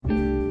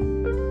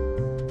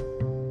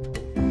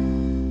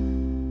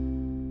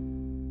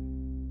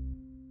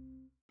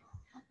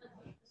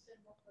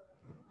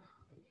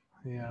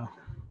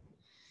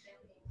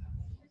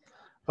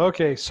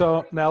Okay,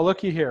 so now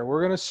looky here. We're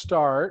going to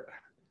start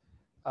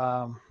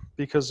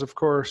because, of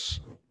course,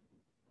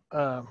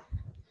 um,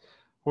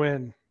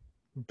 when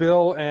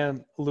Bill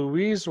and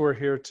Louise were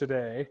here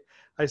today,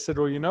 I said,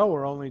 well,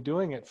 we're only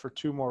doing it for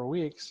 2 more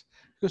weeks.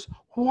 He goes,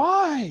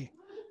 why?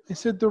 I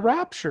said, the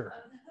rapture.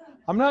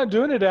 I'm not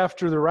doing it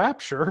after the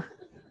rapture.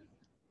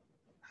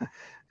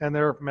 And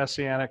they're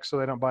messianic, so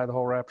they don't buy the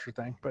whole rapture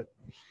thing. But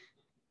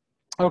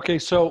okay,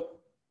 so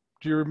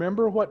do you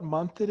remember what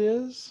month it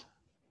is?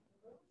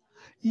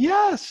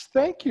 Yes,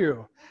 thank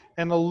you.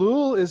 And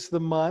Elul is the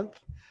month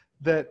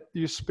that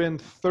you spend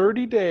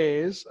 30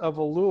 days of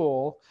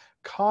Elul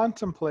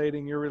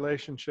contemplating your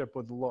relationship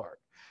with the Lord.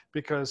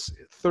 Because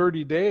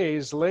 30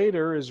 days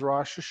later is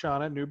Rosh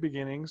Hashanah, New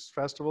Beginnings,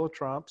 Festival of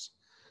Trumps,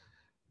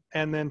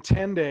 and then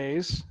 10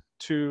 days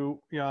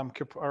to Yom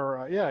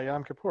Kippur,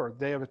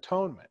 Day of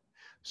Atonement.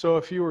 So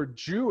if you were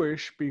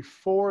Jewish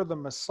before the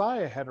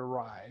Messiah had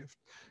arrived,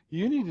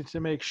 you needed to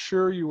make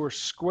sure you were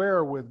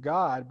square with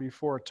God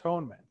before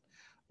atonement,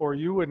 or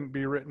you wouldn't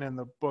be written in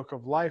the book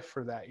of life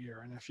for that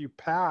year. And if you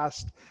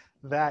passed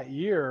that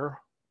year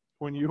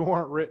when you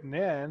weren't written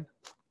in,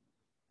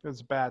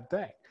 it's a bad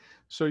thing.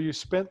 So you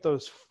spent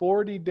those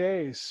 40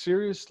 days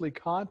seriously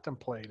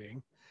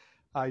contemplating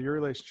your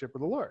relationship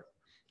with the Lord.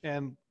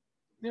 And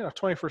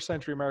 21st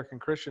century American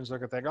Christians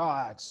look at that,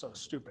 oh, that's so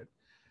stupid.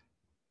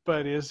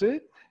 But is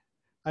it?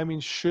 I mean,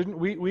 shouldn't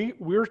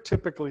we're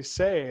typically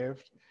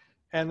saved,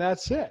 and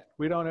that's it.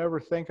 We don't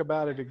ever think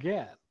about it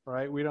again,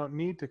 right? We don't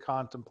need to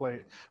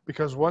contemplate,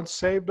 because once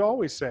saved,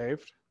 always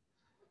saved.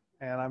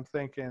 And I'm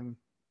thinking,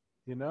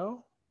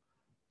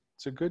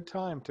 it's a good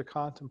time to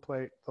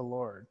contemplate the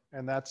Lord,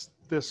 and that's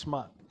this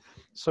month.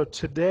 So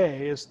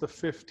today is the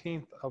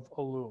 15th of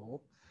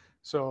Elul.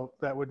 So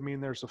that would mean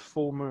there's a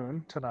full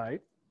moon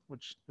tonight,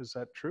 is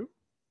that true?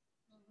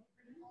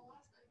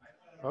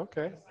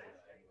 Okay.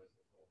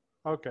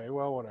 Okay,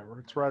 well, whatever.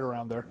 It's right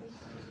around there.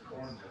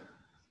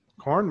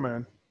 Corn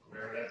moon.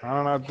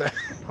 I don't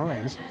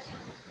know.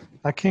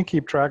 I can't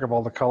keep track of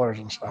all the colors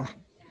and stuff.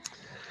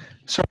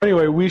 So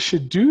anyway, we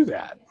should do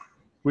that.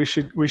 We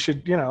should, we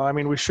should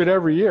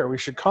every year. We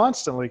should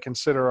constantly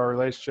consider our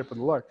relationship with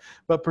the Lord,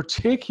 but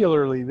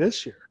particularly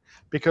this year,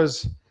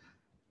 because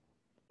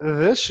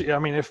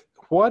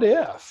what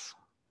if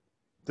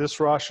this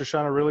Rosh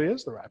Hashanah really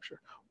is the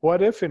rapture?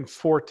 What if in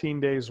 14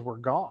 days we're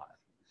gone?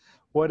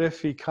 What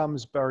if he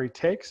comes, or he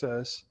takes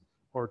us,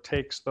 or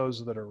takes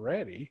those that are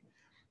ready,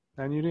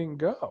 and you didn't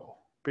go?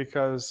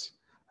 Because,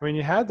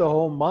 you had the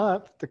whole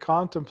month to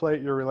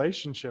contemplate your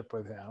relationship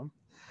with him.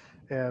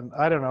 And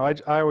I don't know,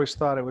 I always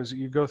thought it was,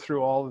 you go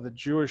through all of the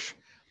Jewish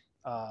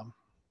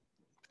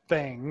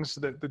things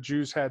that the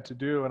Jews had to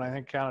do, and I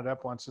think counted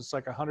up once, it's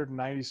like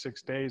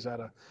 196 days out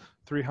of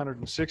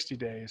 360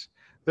 days.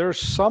 There's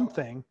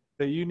something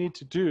that you need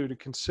to do to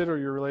consider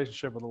your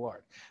relationship with the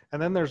Lord. And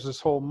then there's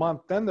this whole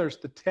month. Then there's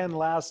the 10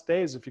 last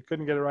days if you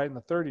couldn't get it right in the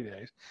 30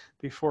 days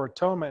before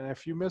atonement. And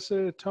if you miss it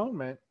at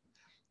atonement,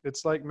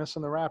 it's like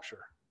missing the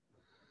rapture.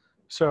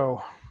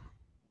 So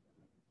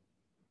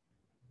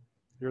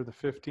you're the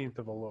 15th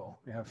of Elul.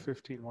 You have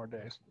 15 more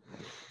days.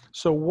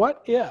 So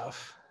what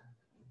if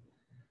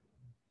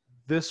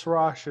this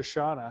Rosh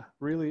Hashanah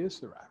really is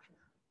the rapture?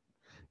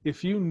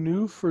 If you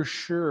knew for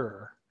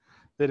sure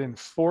that in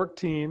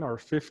 14 or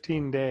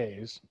 15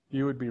 days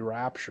you would be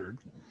raptured,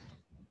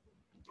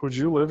 would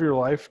you live your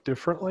life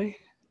differently?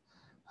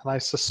 And I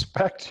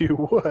suspect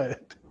you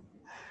would.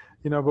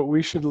 But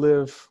we should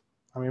live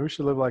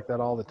like that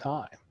all the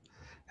time.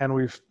 And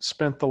we've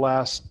spent the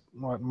last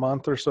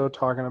month or so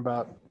talking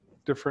about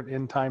different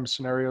end time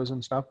scenarios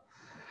and stuff.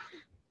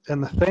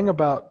 And the thing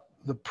about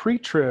the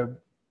pre-trib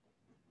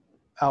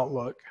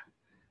outlook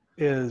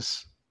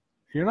is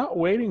you're not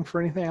waiting for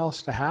anything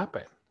else to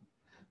happen.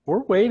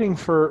 We're waiting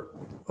for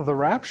the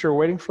rapture,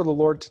 waiting for the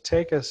Lord to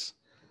take us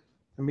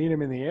and meet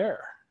him in the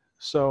air.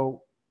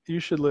 So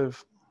we should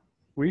live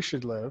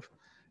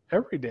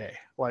every day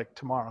like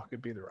tomorrow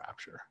could be the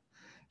rapture.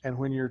 And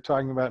when you're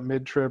talking about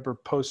mid-trib or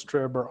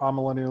post-trib or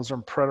amillennials or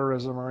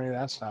preterism or any of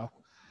that stuff,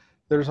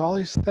 there's all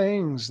these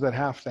things that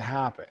have to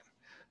happen.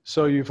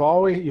 So you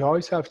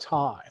always have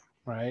time,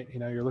 right?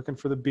 You're looking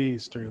for the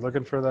beast, or you're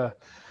looking for the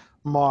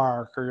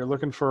mark, or you're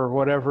looking for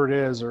whatever it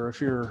is, or if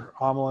you're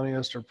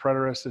amillennialist or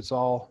preterist, it's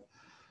all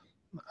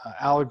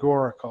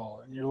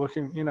allegorical. And you're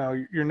looking,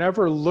 you're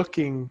never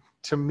looking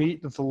to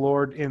meet the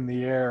Lord in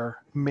the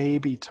air,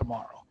 maybe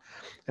tomorrow.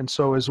 And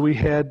so as we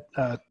head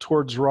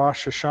towards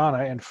Rosh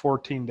Hashanah in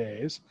 14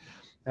 days,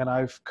 and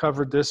I've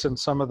covered this in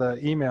some of the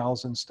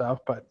emails and stuff,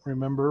 but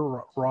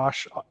remember,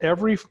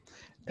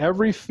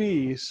 every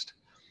feast,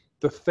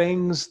 the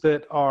things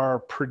that are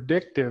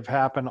predictive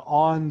happen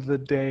on the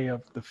day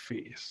of the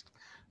feast,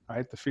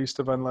 right? The Feast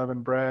of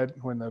Unleavened Bread,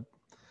 when the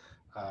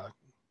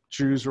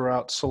Jews were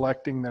out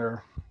selecting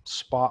their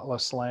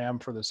spotless lamb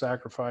for the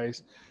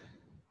sacrifice,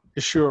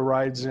 Yeshua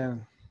rides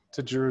in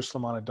to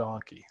Jerusalem on a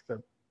donkey.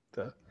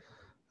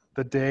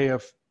 The day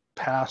of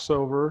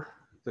Passover,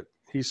 that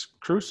he's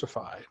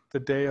crucified. The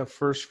day of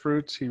first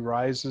fruits, he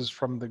rises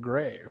from the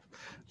grave.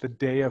 The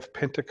day of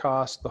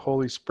Pentecost, the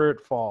Holy Spirit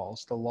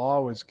falls. The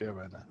law was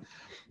given. The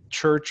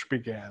church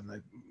began.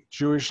 The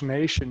Jewish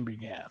nation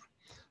began.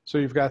 So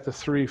you've got the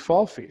 3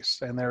 fall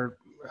feasts, and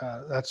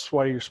that's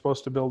why you're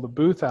supposed to build a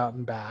booth out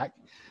and back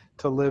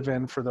to live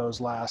in for those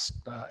last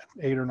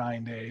 8 or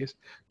 9 days,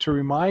 to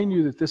remind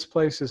you that this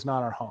place is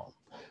not our home,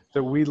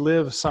 that we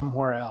live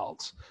somewhere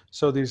else.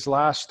 So these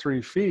last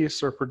 3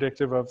 feasts are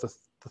predictive of the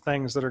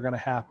things that are going to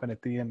happen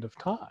at the end of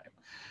time.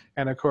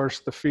 And of course,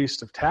 the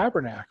Feast of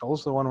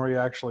Tabernacles, the one where you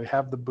actually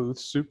have the booth,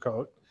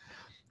 Sukkot,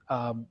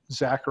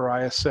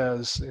 Zechariah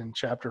says in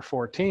chapter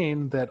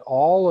 14 that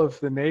all of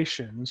the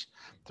nations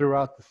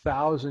throughout the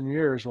 1,000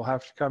 years will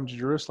have to come to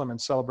Jerusalem and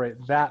celebrate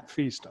that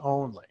feast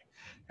only.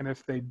 And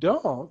if they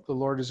don't, the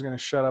Lord is going to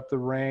shut up the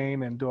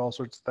rain and do all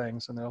sorts of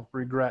things, and they'll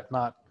regret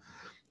not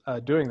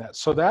doing that.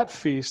 So that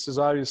feast is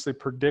obviously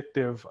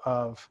predictive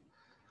of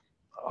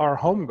our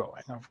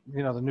homegoing, of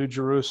the New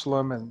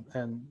Jerusalem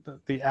and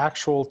the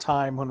actual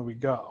time when we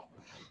go,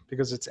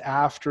 because it's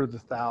after the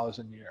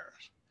 1,000 years.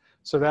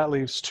 So that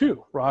leaves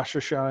 2, Rosh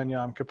Hashanah and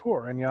Yom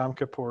Kippur. And Yom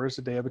Kippur is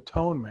the Day of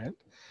Atonement.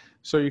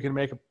 So you can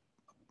make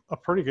a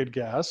pretty good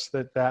guess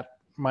that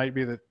might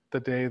be the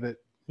day that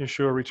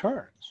Yeshua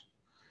returns,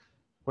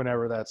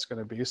 whenever that's going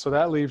to be. So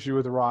that leaves you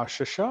with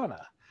Rosh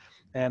Hashanah.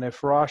 And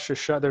if Rosh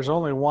Hashanah, there's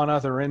only one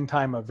other end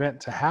time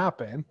event to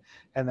happen,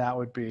 and that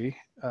would be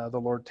the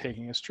Lord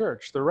taking his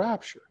church, the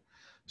rapture.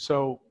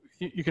 So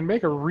you can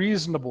make a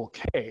reasonable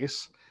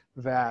case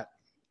that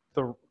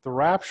the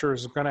rapture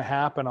is going to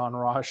happen on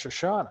Rosh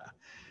Hashanah.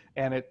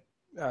 And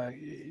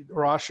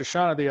Rosh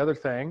Hashanah, the other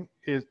thing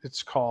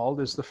it's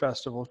called is the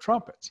Festival of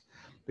Trumpets,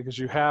 because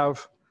you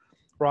have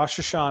Rosh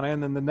Hashanah,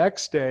 and then the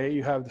next day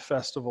you have the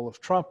Festival of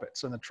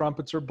Trumpets, and the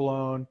trumpets are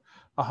blown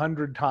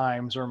 100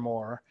 times or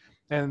more.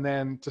 And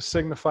then to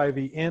signify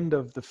the end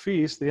of the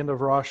feast, the end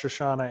of Rosh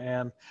Hashanah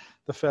and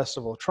the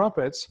Festival of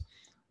Trumpets,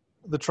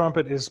 the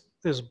trumpet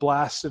is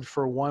blasted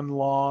for one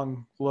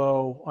long,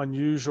 low,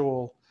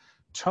 unusual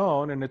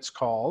tone, and it's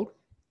called,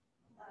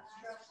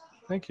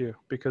 thank you,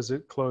 because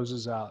it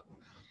closes out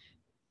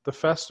the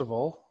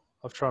Festival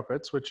of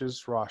Trumpets, which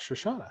is Rosh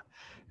Hashanah.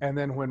 And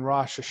then when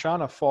Rosh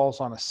Hashanah falls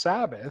on a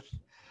Sabbath,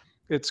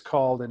 it's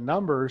called in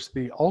Numbers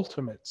the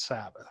ultimate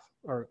Sabbath,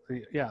 or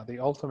the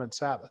ultimate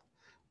Sabbath,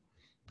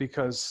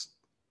 because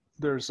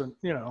there's a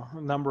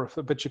number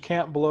of, but you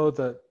can't blow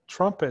the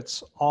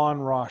trumpets on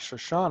Rosh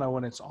Hashanah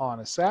when it's on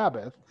a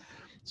Sabbath.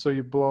 So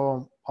you blow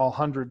them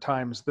 100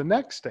 times the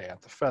next day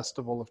at the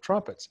Festival of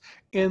Trumpets,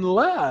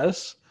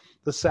 unless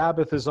the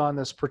Sabbath is on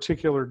this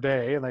particular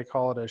day, and they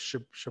call it a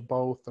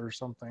Shabboth or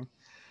something.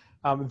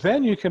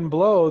 Then you can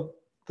blow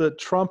the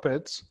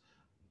trumpets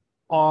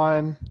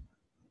on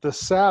the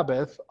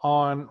Sabbath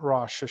on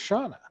Rosh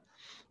Hashanah.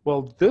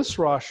 Well, this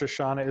Rosh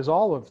Hashanah is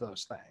all of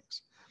those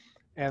things.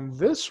 And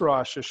this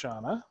Rosh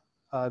Hashanah,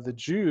 the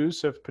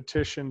Jews have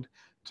petitioned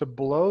to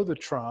blow the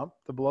trump,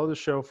 to blow the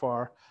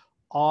shofar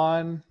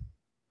on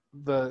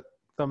the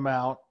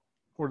mount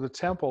where the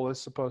temple is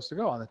supposed to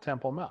go, on the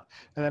Temple Mount.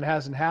 And that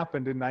hasn't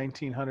happened in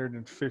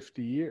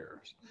 1950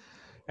 years.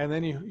 And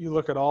then you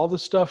look at all the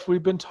stuff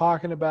we've been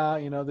talking about,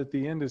 that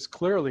the end is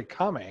clearly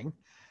coming.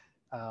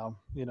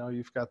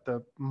 You've got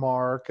the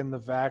mark and the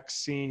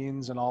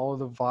vaccines and all of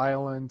the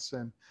violence,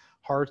 and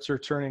hearts are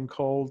turning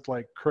cold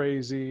like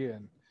crazy.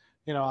 And,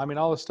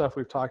 all the stuff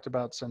we've talked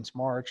about since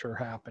March are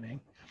happening.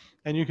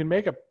 And you can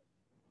make a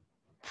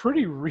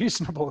pretty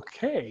reasonable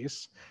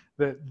case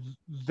that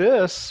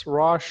this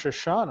Rosh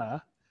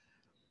Hashanah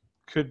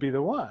could be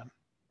the one.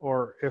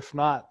 Or if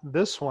not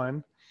this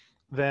one,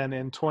 then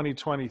in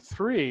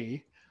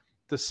 2023,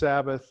 the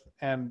Sabbath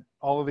and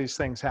all of these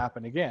things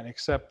happen again,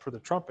 except for the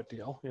trumpet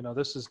deal.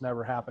 This has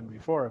never happened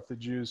before. If the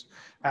Jews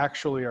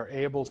actually are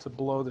able to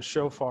blow the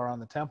shofar on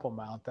the Temple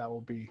Mount, that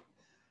would be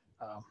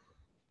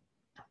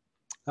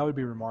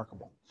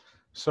remarkable.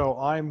 So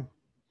I'm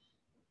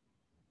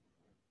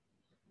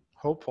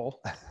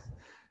hopeful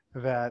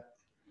that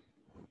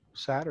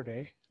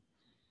Saturday,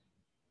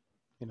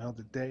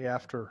 the day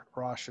after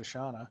Rosh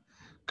Hashanah,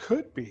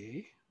 could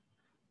be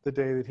the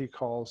day that he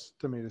calls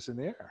to meet us in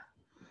the air.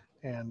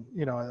 And,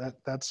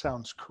 that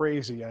sounds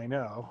crazy, I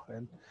know.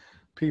 And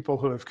people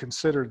who have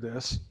considered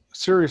this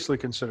seriously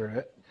consider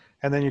it.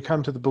 And then you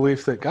come to the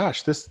belief that,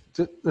 gosh, this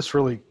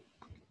really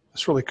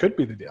could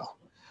be the deal.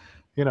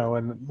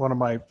 And one of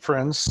my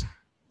friends,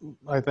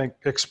 I think,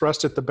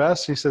 expressed it the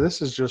best. He said,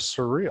 this is just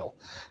surreal,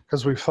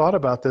 because we've thought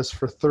about this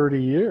for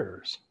 30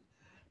 years.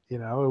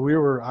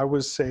 I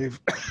was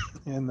saved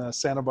in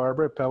Santa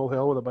Barbara at Pebble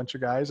Hill with a bunch of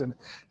guys. And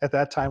at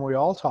that time, we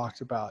all talked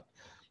about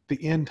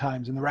the end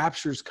times and the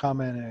rapture's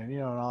coming and,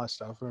 and all that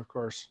stuff. And of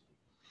course,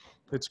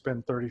 it's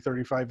been 30,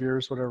 35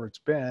 years, whatever it's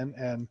been.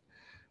 And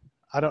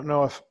I don't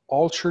know if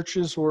all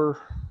churches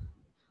were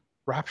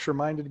rapture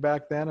minded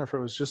back then, or if it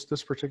was just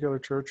this particular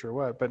church or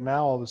what, but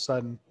now all of a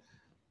sudden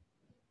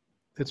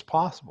it's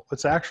possible.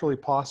 It's actually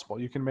possible.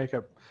 You can make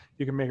a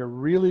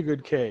really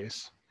good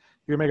case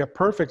You can make a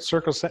perfect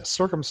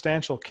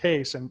circumstantial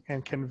case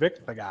and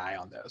convict the guy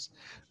on this,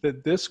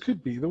 that this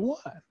could be the one.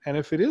 And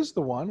if it is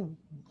the one,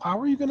 how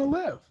are you going to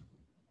live?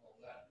 Well,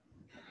 that,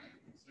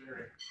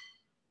 considering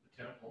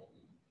the temple,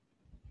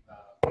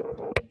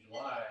 in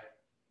July,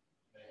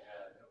 they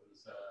had, it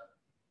was the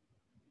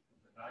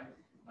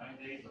 9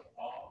 days of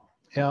awe,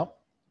 Yeah.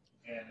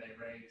 and they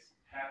raised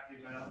half the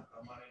amount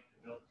of money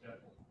to build the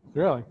temple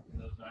Really? in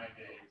those 9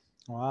 days.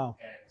 Wow.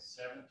 And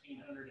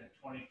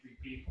 1,723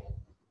 people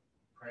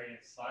prayed in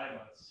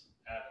silence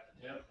at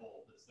the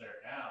temple that's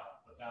there now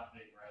without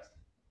being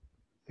arrested.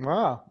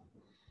 Wow.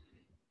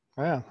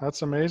 Yeah,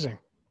 that's amazing.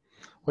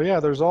 Well, yeah,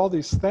 there's all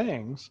these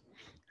things.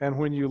 And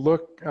when you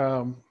look,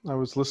 I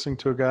was listening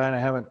to a guy, and I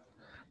haven't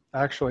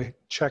actually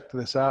checked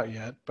this out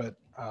yet, but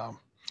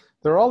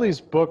there are all these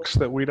books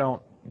that we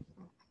don't,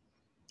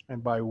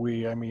 and by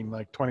we, I mean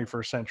like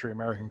 21st century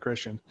American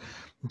Christians,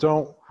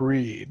 don't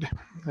read.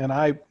 And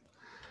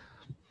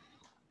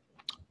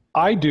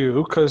I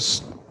do,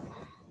 because,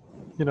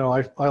 you know,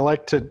 I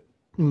like to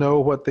know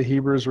what the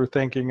Hebrews were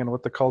thinking and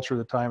what the culture of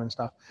the time and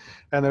stuff.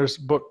 And there's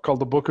a book called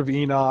the Book of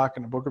Enoch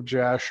and the Book of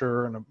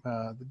Jasher and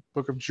the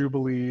Book of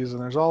Jubilees.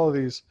 And there's all of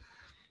these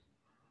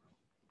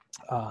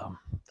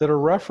that are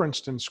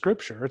referenced in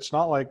Scripture. It's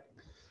not like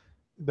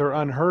they're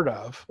unheard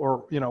of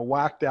or, you know,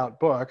 whacked out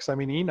books. I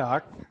mean,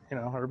 Enoch, you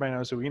know, everybody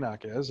knows who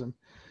Enoch is. And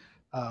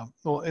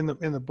well, in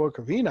the Book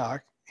of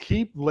Enoch,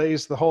 he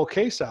lays the whole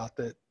case out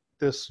that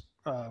this,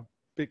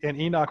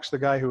 and Enoch's the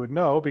guy who would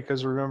know,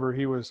 because remember,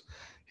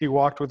 he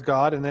walked with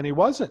God, and then he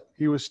wasn't.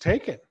 He was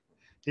taken.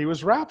 He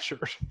was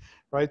raptured,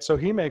 right? So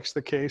he makes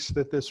the case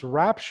that this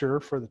rapture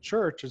for the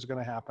church is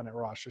going to happen at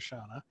Rosh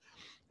Hashanah.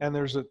 And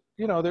there's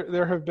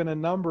there have been a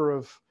number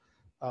of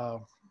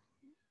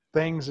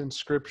things in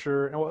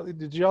Scripture. And well,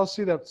 did you all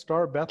see that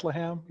Star of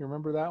Bethlehem? You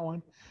remember that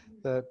one?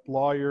 That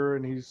lawyer,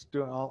 and he's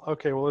doing all,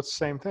 okay, well, it's the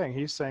same thing.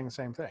 He's saying the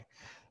same thing,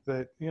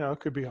 that, you know, it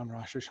could be on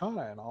Rosh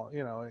Hashanah and all,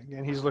 you know,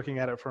 and he's looking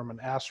at it from an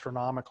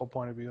astronomical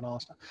point of view and all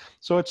that stuff.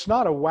 So it's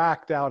not a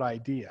whacked out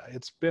idea.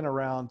 It's been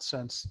around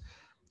since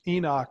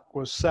Enoch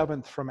was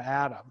 7th from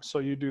Adam. So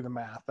you do the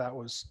math. That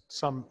was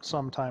some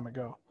time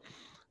ago.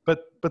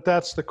 But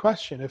that's the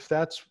question. If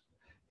that's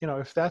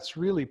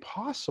really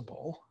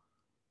possible,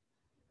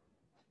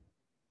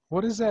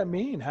 what does that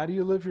mean? How do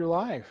you live your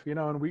life? You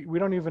know, and we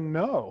don't even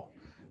know.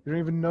 We don't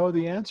even know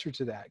the answer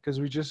to that, because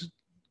we just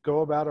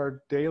go about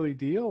our daily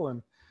deal.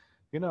 And,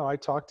 you know, I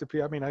talk to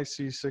people. I mean, I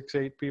see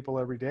 6-8 people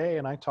every day,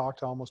 and I talk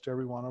to almost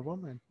every one of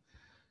them. And,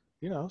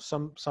 you know,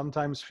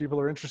 sometimes people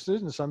are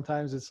interested, and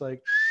sometimes it's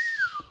like,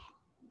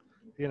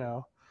 you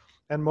know,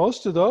 and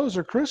most of those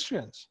are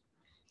Christians.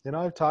 You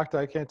know,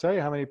 I can't tell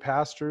you how many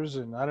pastors,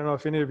 and I don't know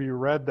if any of you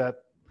read that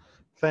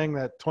thing,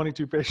 that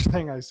 22-page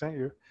thing I sent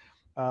you.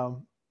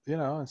 You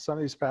know, and some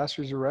of these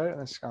pastors are right,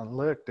 and it's going,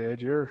 look,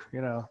 dude,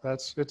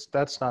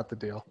 that's not the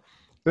deal.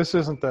 This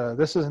isn't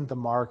the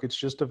mark. It's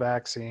just a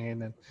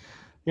vaccine, and,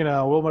 you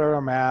know, we'll wear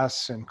our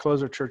masks and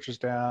close our churches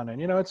down,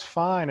 and, you know, it's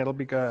fine. It'll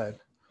be good.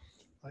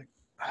 Like,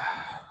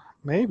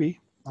 maybe.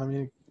 I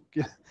mean,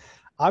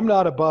 I'm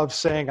not above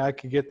saying I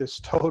could get this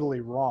totally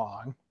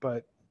wrong,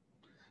 but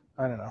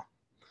I don't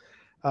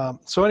know.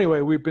 So anyway,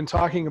 we've been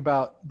talking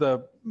about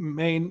the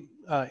main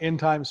end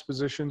times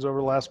positions over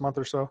the last month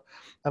or so,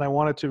 and I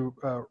wanted to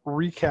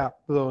recap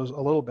those a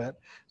little bit.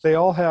 They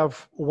all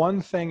have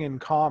one thing in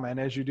common,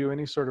 as you do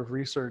any sort of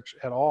research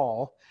at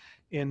all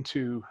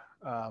into,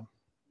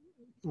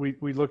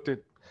 we looked at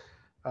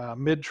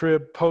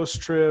mid-trib,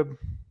 post-trib,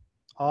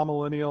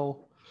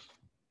 amillennial,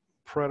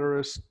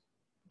 preterist.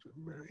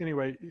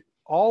 Anyway,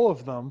 all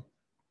of them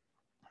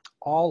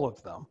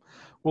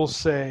will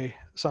say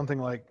something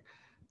like,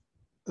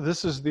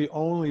 this is the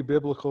only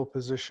biblical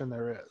position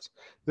there is.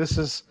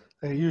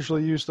 They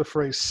usually use the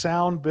phrase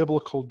sound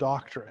biblical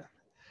doctrine,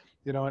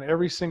 you know, and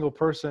every single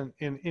person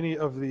in any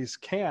of these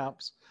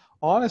camps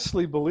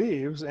honestly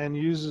believes and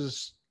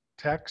uses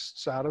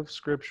texts out of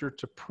Scripture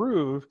to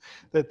prove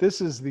that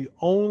this is the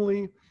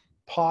only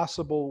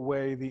possible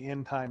way the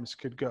end times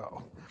could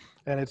go.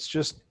 And it's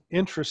just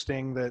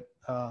interesting that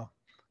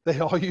they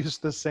all use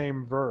the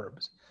same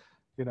verbs.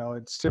 You know,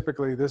 it's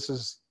typically, this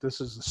is the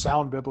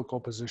sound biblical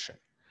position.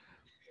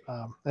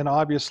 And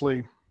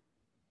obviously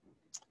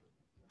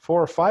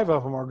 4 or 5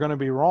 of them are going to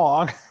be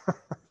wrong.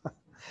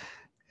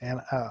 And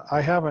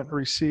I haven't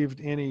received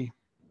any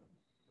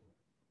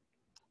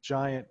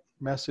giant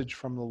message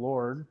from the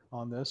Lord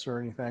on this or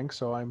anything.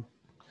 So I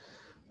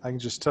can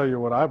just tell you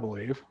what I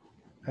believe,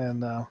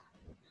 and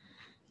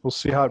we'll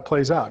see how it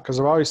plays out. Because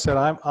I've always said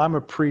I'm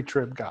a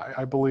pre-trib guy.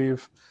 I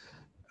believe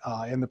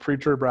in the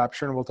pre-trib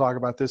rapture, and we'll talk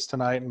about this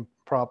tonight and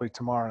probably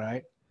tomorrow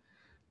night.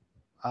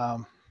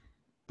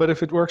 But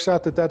if it works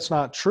out that that's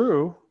not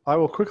true, I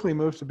will quickly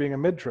move to being a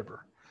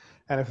mid-tribber.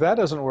 And if that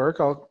doesn't work,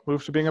 I'll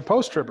move to being a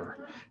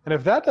post-tribber. And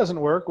if that doesn't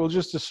work, we'll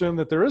just assume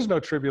that there is no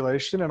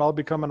tribulation, and I'll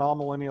become an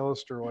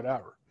amillennialist or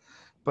whatever.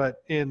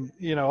 But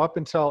up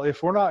until,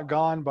 if we're not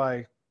gone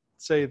by,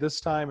 say, this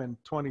time in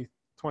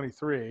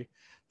 2023,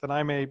 then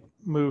I may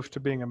move to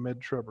being a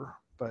mid-tribber.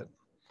 But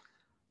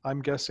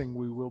I'm guessing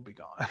we will be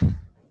gone.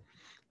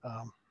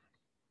 Um,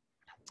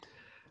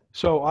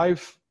 so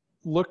I've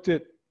looked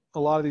at a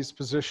lot of these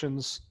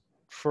positions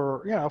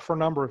for, for a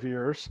number of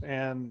years.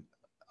 And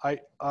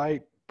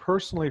I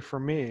personally, for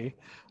me,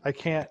 I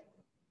can't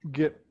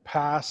get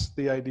past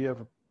the idea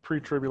of a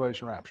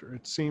pre-tribulation rapture.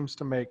 It seems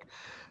to make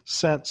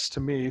sense to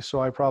me.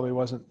 So I probably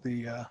wasn't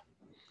the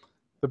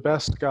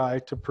best guy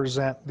to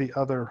present the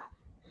other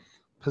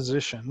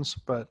positions,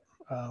 but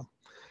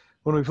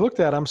when we've looked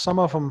at them, some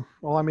of them,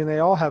 well, I mean, they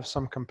all have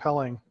some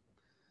compelling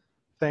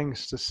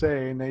things to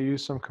say, and they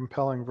use some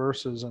compelling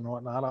verses and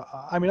whatnot.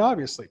 I mean,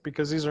 obviously,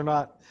 because these are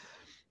not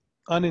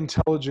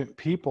unintelligent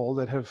people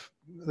that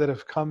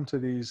have come to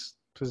these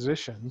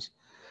positions.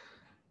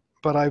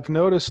 But I've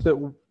noticed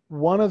that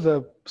one of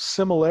the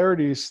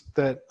similarities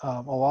that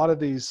a lot of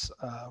these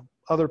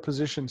other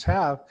positions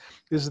have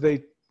is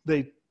they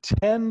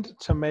tend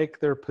to make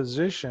their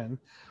position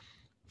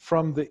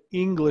from the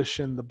English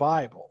in the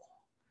Bible.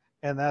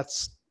 And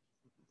that's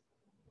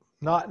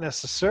not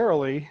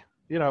necessarily,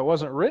 it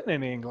wasn't written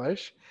in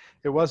English.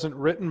 It wasn't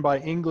written by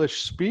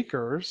English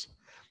speakers.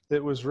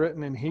 It was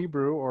written in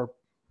Hebrew, or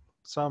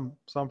some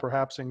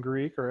perhaps in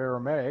Greek or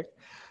Aramaic,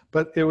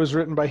 but it was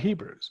written by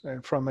Hebrews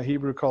and from a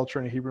Hebrew culture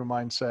and a Hebrew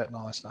mindset and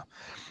all that stuff.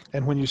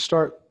 And when you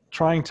start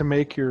trying to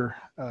make your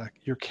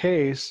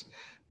case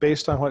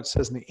based on what it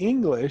says in the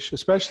English,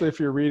 especially if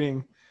you're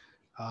reading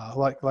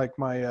like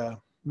my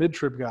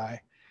mid-trib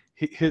guy,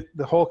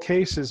 the whole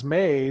case is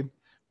made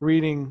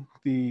reading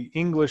the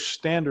English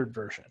Standard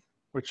Version,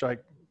 which I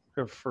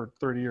have for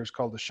 30 years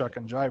called the shuck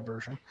and jive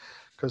version,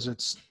 because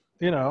it's,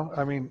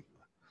 I mean,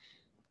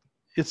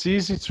 it's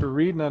easy to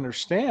read and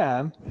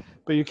understand,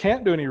 but you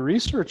can't do any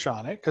research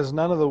on it because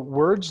none of the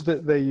words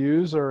that they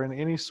use are in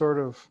any sort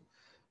of,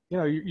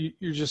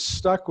 you're just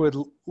stuck with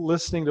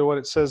listening to what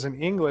it says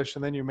in English,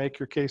 and then you make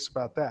your case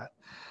about that.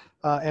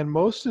 And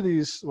most of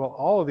these, well,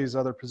 all of these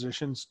other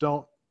positions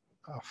don't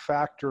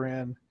factor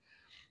in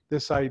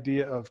this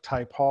idea of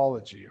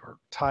typology or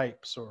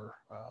types, or,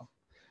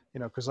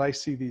 because I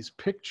see these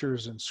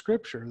pictures in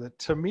Scripture that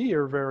to me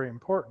are very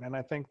important. And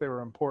I think they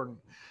were important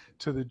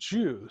to the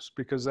Jews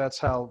because that's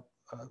how,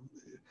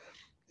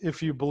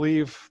 if you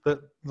believe that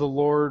the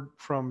Lord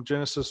from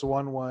Genesis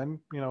 1:1,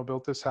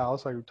 built this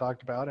house like we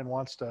talked about and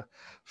wants to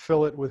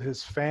fill it with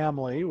his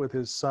family, with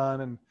his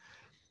son and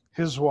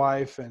his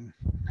wife and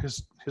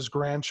his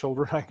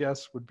grandchildren, I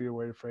guess would be a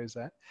way to phrase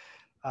that.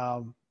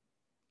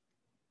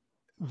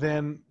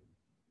 Then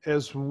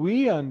as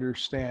we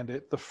understand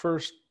it, the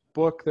first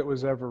book that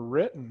was ever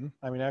written,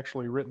 I mean,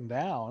 actually written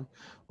down,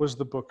 was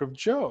the book of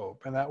Job.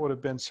 And that would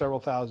have been several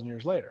thousand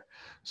years later.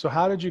 So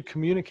how did you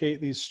communicate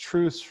these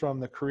truths from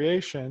the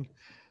creation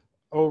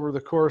over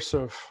the course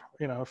of,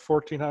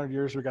 1,400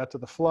 years, we got to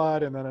the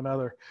flood, and then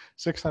another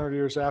 600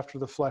 years after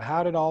the flood?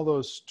 How did all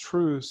those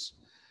truths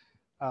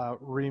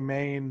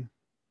remain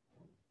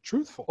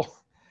truthful?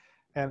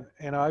 And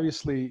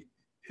obviously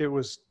it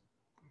was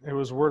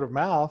word of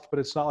mouth, but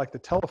it's not like the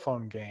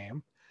telephone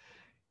game.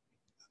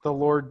 The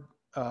Lord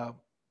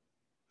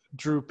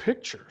drew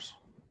pictures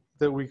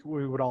that we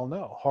would all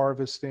know: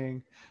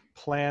 harvesting,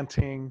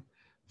 planting,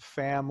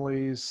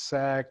 families,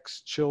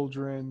 sex,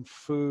 children,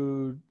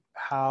 food,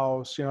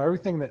 house,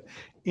 everything that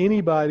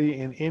anybody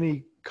in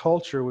any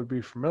culture would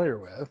be familiar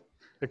with,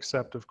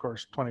 except of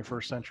course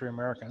 21st century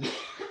Americans,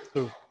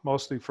 who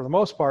mostly, for the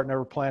most part,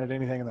 never planted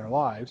anything in their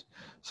lives,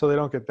 so they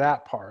don't get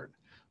that part.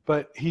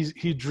 But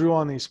he drew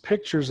on these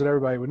pictures that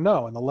everybody would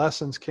know, and the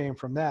lessons came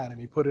from that. And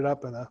he put it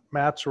up in the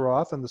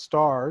Mazzaroth and the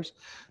stars,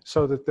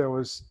 so that there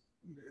was,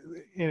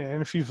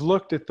 and if you've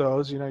looked at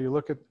those, you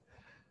look at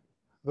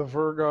the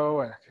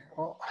Virgo, and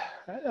well,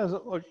 that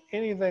doesn't look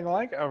anything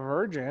like a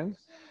virgin.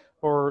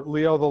 Or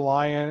Leo the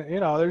lion,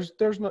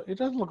 there's no, it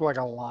doesn't look like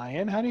a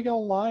lion. How do you get a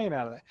lion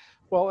out of that?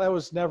 Well, that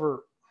was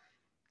never,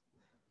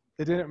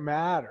 it didn't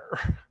matter.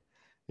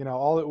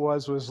 All it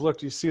was, look,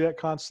 do you see that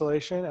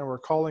constellation? And we're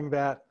calling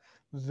that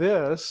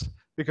this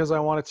because I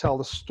want to tell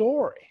the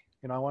story.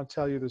 I want to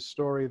tell you the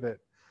story that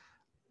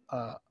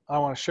I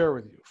want to share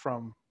with you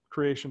from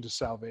creation to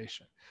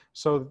salvation.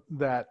 So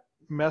that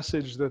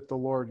message that the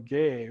Lord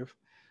gave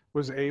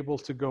was able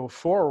to go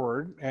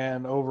forward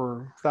and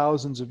over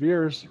thousands of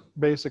years,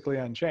 basically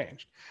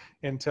unchanged,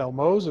 until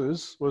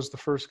Moses was the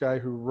first guy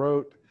who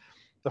wrote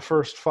the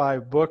first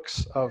 5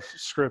 books of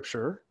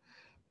Scripture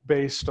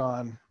based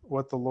on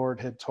what the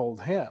Lord had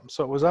told him.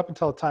 So it was up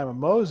until the time of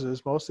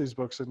Moses, most of these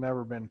books had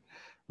never been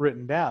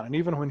written down. And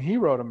even when he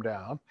wrote them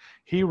down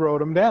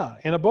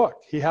in a book.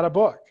 He had a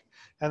book,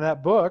 and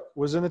that book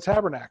was in the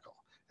tabernacle.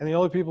 And the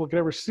only people who could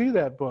ever see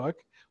that book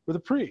were the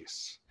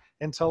priests,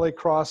 until they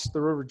crossed the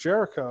river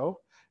Jericho,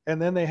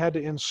 and then they had to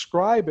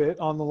inscribe it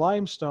on the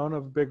limestone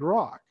of a big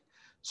rock.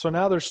 So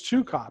now there's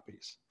 2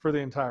 copies for the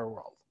entire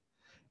world.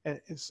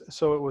 And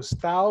so it was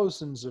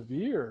thousands of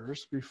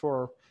years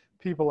before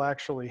people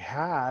actually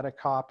had a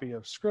copy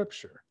of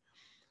Scripture.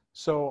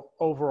 So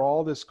over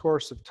all this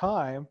course of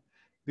time,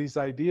 these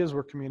ideas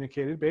were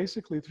communicated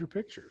basically through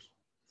pictures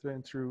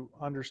and through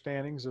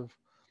understandings of,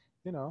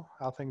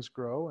 how things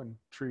grow, and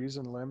trees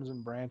and limbs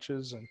and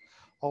branches and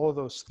All of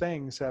those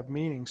things have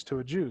meanings to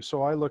a Jew.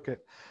 So I look at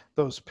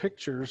those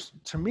pictures,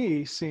 to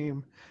me,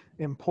 seem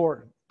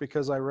important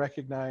because I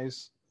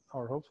recognize,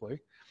 or hopefully,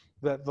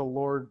 that the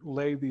Lord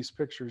laid these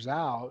pictures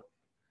out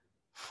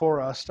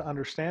for us to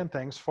understand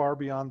things far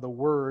beyond the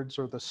words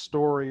or the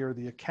story or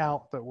the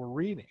account that we're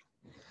reading.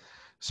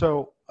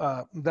 So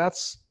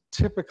that's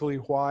typically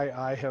why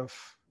I have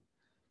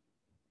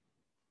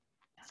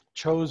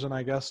chosen,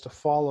 I guess, to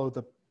follow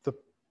the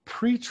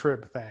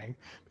pre-trib thing,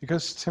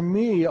 because to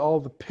me,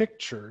 all the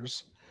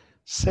pictures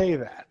say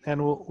that,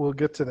 and we'll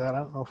get to that. I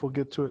don't know if we'll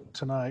get to it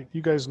tonight.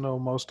 You guys know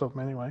most of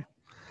them anyway.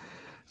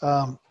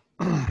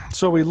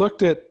 So we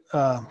looked at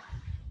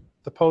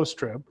the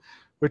post-trib,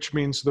 which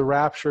means the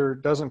rapture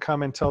doesn't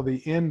come until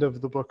the end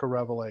of the book of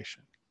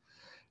Revelation.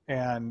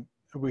 And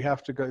we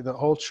have to go, the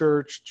whole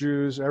church,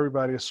 Jews,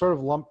 everybody is sort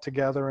of lumped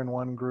together in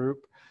one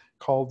group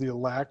called the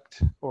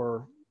elect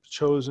or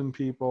chosen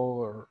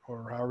people,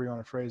 or however you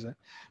want to phrase it.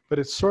 But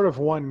it's sort of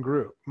one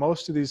group.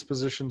 Most of these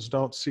positions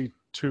don't see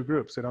two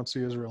groups. They don't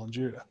see Israel and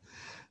Judah.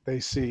 They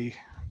see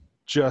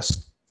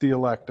just the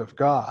elect of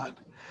God.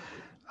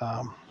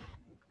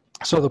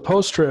 So the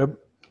post-trib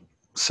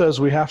says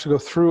we have to go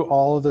through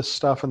all of this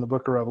stuff in the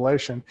book of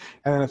Revelation,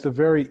 and then at the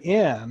very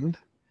end,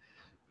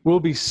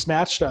 we'll be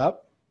snatched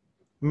up,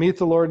 meet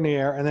the Lord in the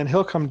air, and then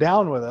he'll come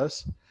down with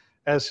us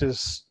as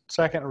his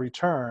second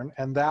return,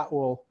 and that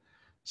will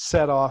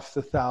set off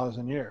the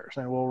 1,000 years,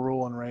 and we'll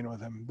rule and reign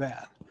with him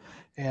then.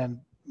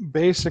 And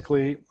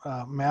basically,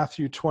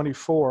 Matthew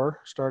 24,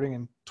 starting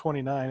in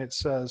 29, it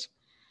says,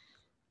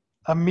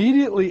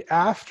 immediately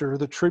after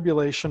the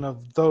tribulation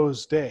of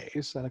those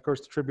days, and of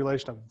course the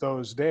tribulation of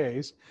those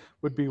days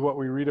would be what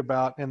we read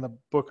about in the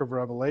book of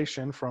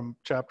Revelation from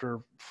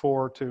chapter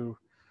 4 to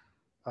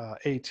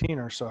 18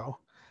 or so.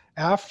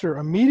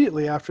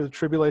 Immediately after the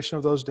tribulation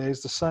of those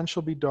days, the sun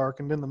shall be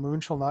darkened, and the moon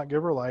shall not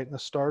give her light, and the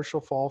stars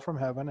shall fall from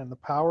heaven, and the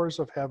powers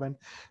of heaven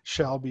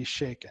shall be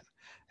shaken.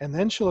 And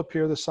then shall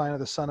appear the sign of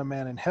the Son of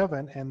Man in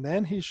heaven, and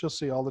then he shall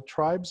see all the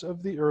tribes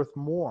of the earth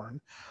mourn,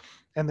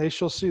 and they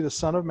shall see the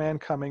Son of Man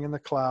coming in the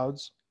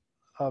clouds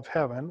of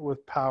heaven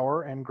with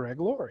power and great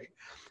glory.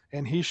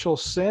 And he shall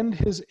send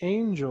his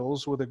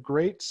angels with a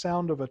great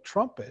sound of a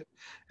trumpet,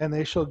 and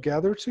they shall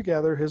gather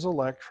together his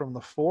elect from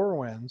the four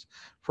winds,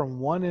 from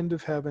one end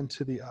of heaven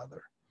to the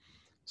other.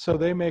 So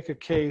they make a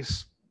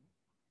case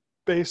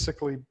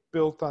basically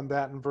built on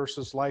that in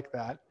verses like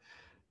that,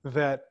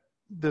 that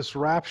this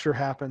rapture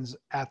happens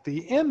at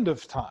the end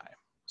of time.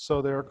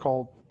 So they're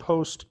called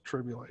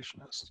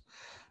post-tribulationists.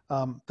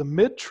 The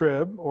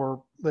mid-trib,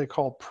 or they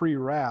call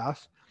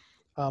pre-wrath,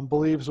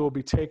 believes will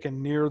be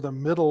taken near the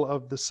middle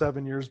of the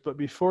 7 years, but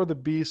before the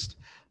beast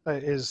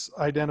is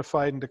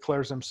identified and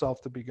declares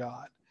himself to be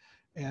God.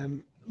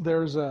 And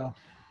there's a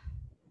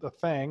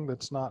thing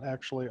that's not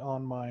actually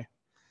on my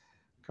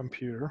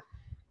computer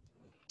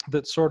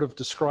that sort of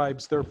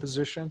describes their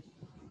position.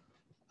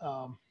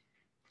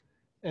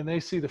 And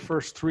they see the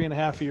first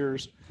 3.5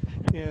 years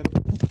in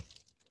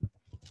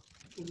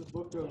the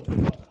book of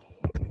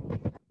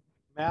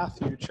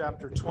Matthew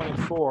chapter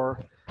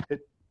 24.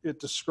 It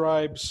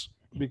describes,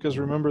 because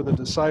remember the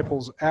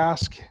disciples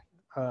ask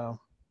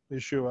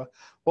Yeshua,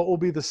 what will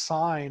be the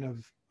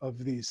sign of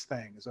these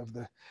things, of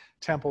the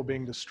temple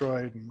being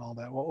destroyed and all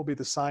that? What will be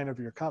the sign of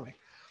your coming?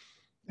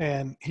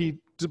 And he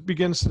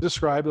begins to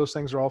describe those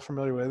things we're all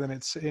familiar with,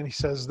 and he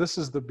says, this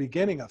is the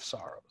beginning of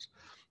sorrows.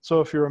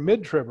 So if you're a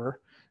mid-tribber,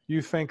 you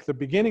think the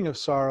beginning of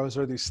sorrows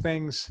are these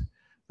things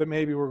that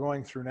maybe we're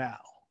going through now,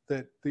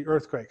 that the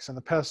earthquakes and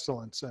the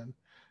pestilence and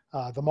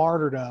the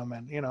martyrdom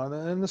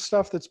and the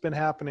stuff that's been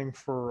happening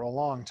for a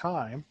long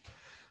time,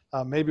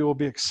 maybe will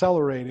be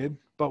accelerated,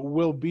 but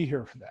we'll be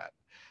here for that.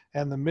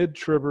 And the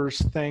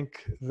mid-tribbers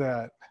think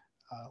that,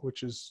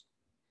 which is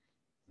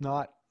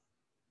not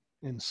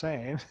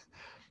insane,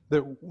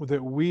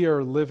 that we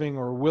are living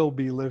or will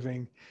be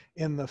living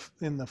in the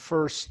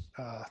first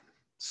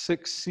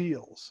 6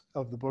 seals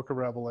of the book of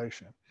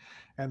Revelation,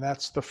 and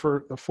that's the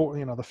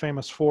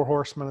famous 4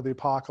 horsemen of the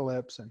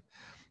apocalypse. And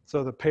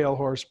so the pale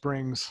horse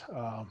brings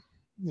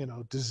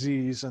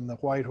disease, and the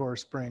white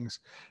horse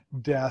brings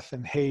death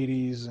and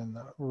Hades, and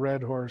the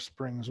red horse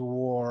brings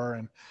war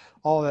and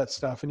all that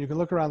stuff. And you can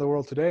look around the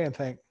world today and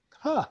think,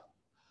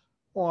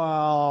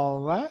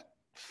 well, that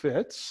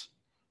fits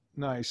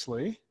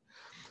nicely.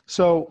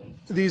 So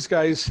these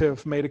guys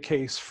have made a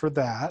case for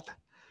that.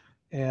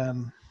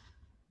 And,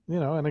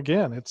 and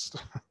again, it's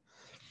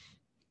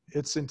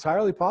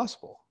entirely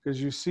possible,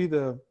 because you see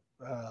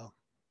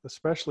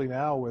especially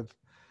now with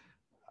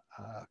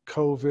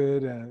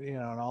COVID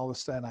and all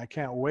this, and I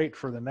can't wait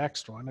for the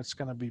next one. It's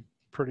going to be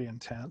pretty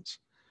intense.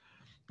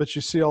 But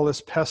you see all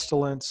this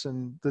pestilence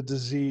and the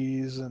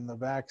disease and the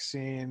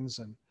vaccines,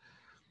 and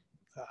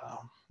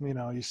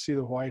you see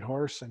the white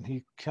horse and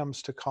he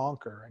comes to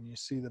conquer, and you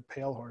see the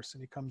pale horse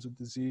and he comes with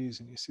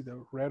disease, and you see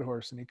the red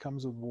horse and he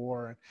comes with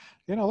war.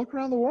 And look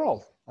around the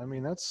world. I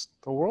mean,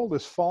 the world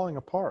is falling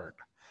apart.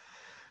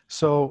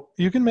 So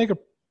you can make a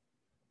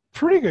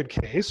pretty good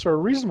case, or a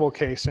reasonable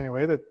case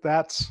anyway,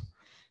 that's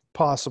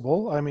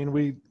possible. I mean,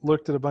 we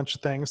looked at a bunch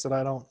of things that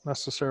I don't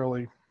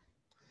necessarily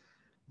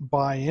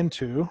buy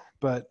into,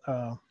 but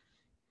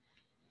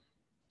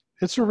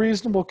it's a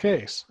reasonable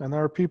case. And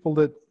there are people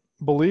that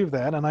believe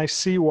that, and I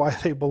see why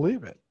they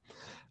believe it.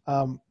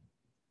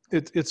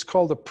 It's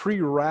called a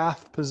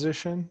pre-wrath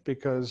position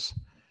because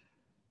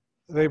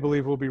they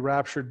believe we'll be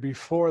raptured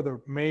before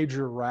the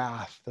major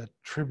wrath, the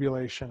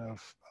tribulation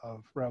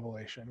of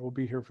Revelation. We'll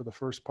be here for the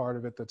first part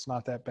of it. That's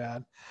not that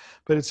bad.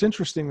 But it's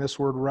interesting, this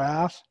word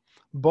wrath,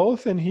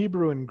 both in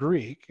Hebrew and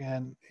Greek,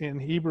 and in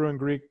Hebrew and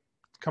Greek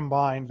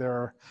combined, there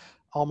are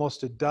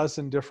almost a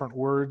dozen different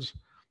words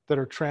that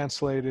are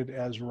translated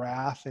as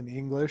wrath in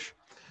English.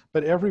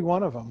 But every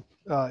one of them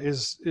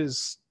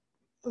is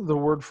the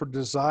word for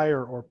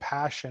desire or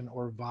passion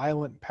or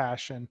violent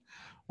passion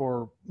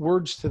or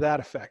words to that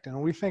effect. And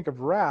when we think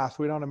of wrath,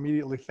 we don't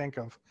immediately think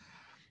of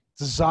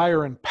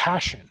desire and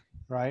passion,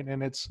 right?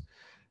 And it's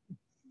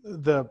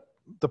the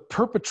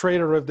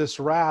perpetrator of this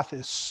wrath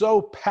is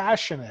so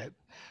passionate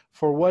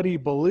for what he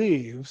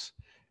believes,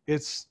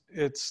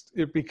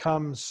 it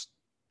becomes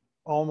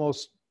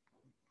almost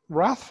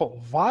wrathful,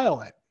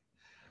 violent.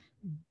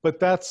 But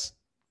that's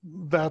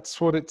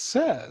what it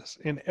says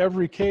in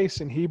every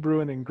case in Hebrew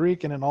and in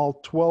Greek and in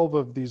all 12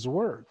 of these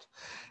words.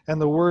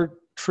 And the word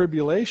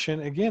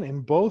tribulation, again,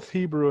 in both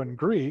Hebrew and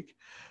Greek,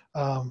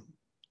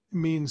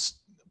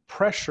 means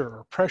pressure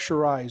or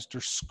pressurized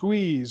or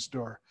squeezed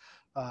or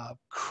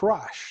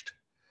crushed.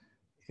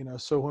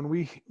 So when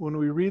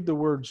we read the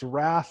words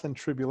wrath and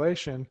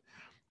tribulation,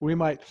 we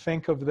might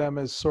think of them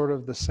as sort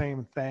of the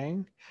same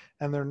thing,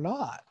 and they're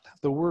not.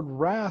 The word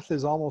wrath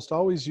is almost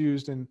always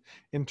used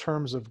in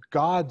terms of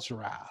God's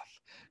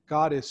wrath.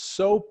 God is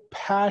so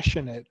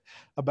passionate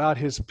about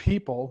his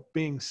people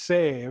being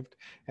saved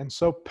and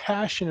so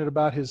passionate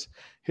about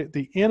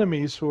the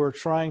enemies who are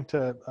trying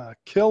to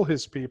kill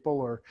his people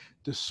or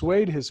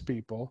dissuade his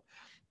people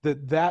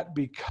that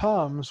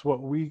becomes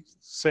what we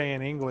say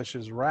in English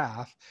is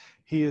wrath.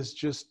 His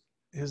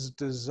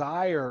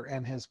desire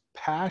and his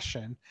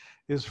passion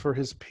is for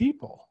his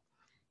people.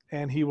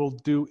 And he will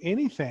do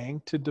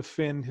anything to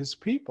defend his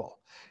people.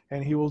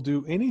 And he will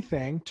do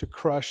anything to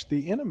crush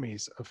the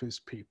enemies of his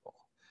people.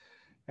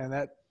 And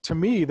that, to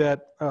me,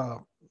 that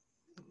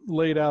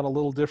laid out a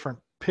little different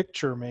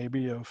picture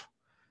maybe of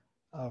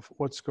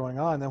what's going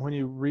on. Then when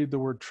you read the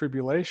word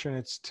tribulation,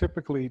 it's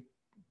typically,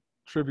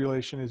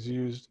 tribulation is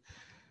used,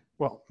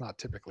 well, not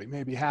typically,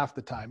 maybe half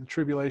the time.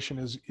 Tribulation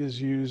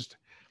is used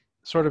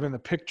sort of in the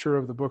picture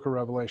of the book of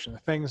Revelation. The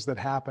things that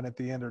happen at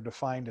the end are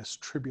defined as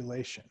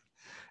tribulation.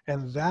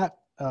 And that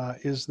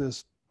is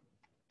this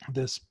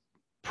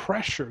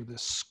pressure,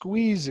 this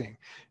squeezing.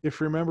 If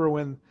you remember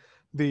when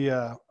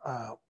the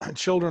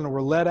children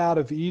were led out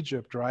of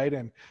Egypt, right?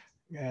 And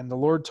the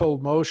Lord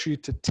told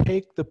Moshe to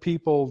take the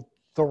people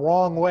the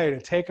wrong way,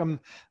 to take them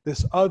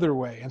this other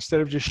way, instead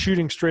of just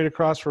shooting straight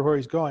across for where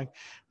he's going.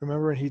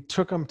 Remember, he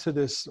took them to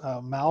this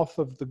mouth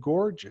of the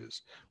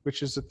gorges,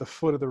 which is at the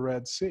foot of the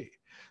Red Sea.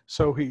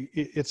 So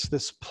it's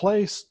this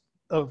place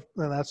of,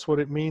 and that's what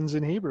it means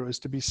in Hebrew, is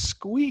to be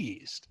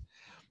squeezed,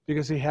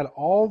 because he had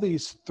all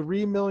these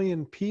 3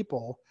 million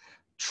people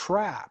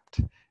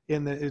trapped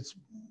in it's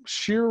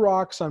sheer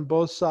rocks on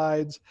both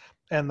sides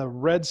and the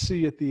Red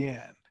Sea at the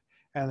end,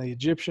 and the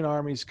Egyptian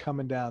army's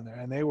coming down there,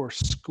 and they were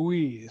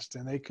squeezed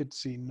and they could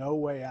see no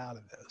way out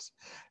of this.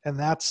 And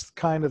that's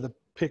kind of the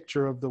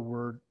picture of the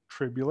word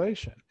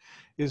tribulation,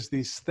 is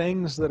these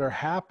things that are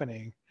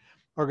happening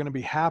are going to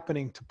be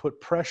happening to put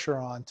pressure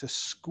on, to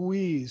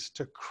squeeze,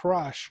 to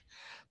crush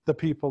the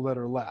people that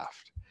are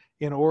left,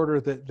 in order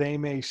that they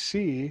may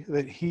see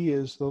that he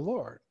is the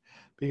Lord,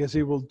 because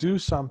he will do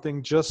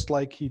something just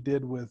like he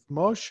did with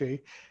Moshe.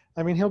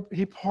 I mean,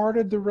 he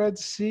parted the Red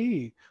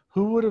Sea.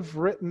 Who would have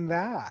written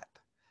that?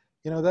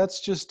 That's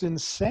just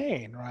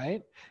insane,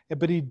 right?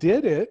 But he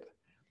did it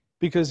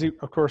because he,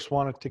 of course,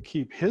 wanted to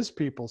keep his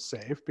people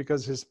safe,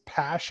 because his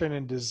passion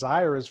and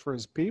desire is for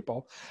his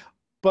people.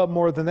 But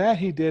more than that,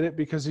 he did it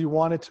because he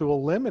wanted to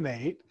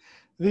eliminate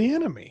the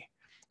enemy.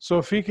 So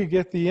if he could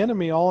get the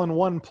enemy all in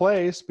one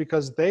place,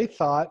 because they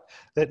thought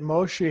that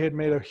Moshe had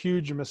made a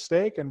huge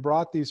mistake and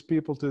brought these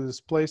people to this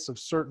place of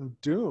certain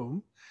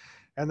doom,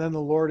 and then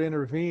the Lord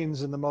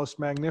intervenes in the most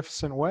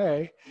magnificent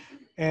way,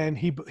 and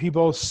he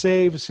both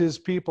saves his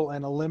people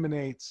and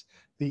eliminates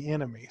the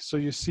enemy. So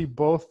you see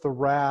both the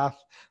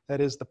wrath,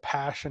 that is the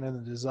passion and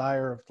the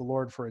desire of the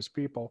Lord for his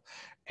people,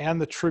 and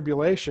the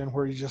tribulation,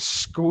 where he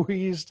just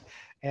squeezed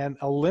and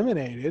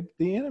eliminated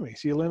the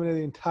enemies. He eliminated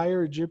the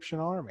entire Egyptian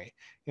army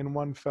in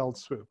one fell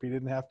swoop. He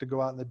didn't have to go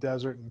out in the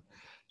desert and,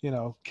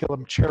 kill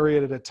them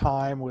chariot at a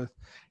time with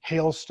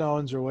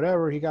hailstones or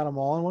whatever. He got them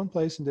all in one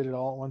place and did it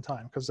all at one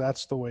time, because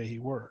that's the way he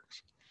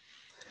works.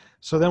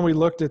 So then we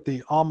looked at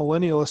the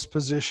amillennialist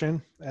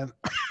position, and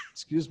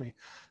excuse me,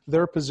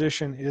 their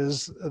position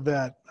is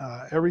that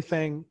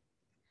everything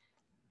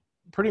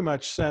pretty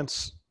much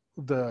since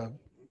the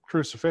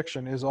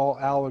crucifixion is all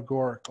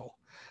allegorical,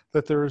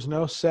 that there is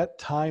no set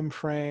time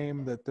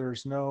frame, that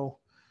there's no,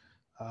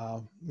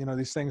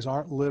 these things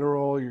aren't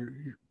literal.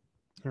 You're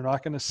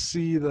not going to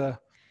see the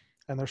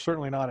and they're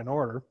certainly not in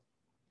order.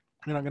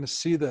 You're not going to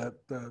see the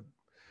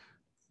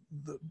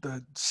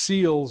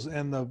seals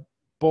and the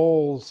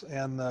bowls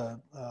and the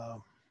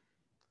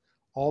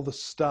all the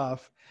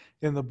stuff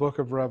in the book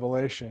of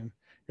Revelation.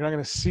 You're not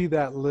going to see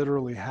that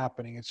literally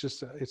happening. It's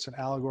just it's an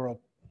allegorical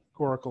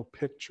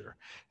picture,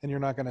 and you're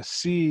not going to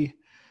see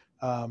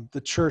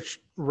the church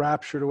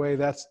raptured away.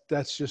 That's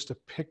just a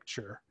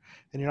picture,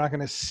 and you're not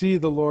going to see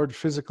the Lord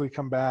physically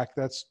come back.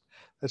 That's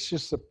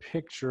just a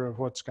picture of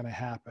what's going to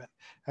happen,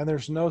 and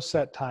there's no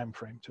set time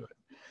frame to it.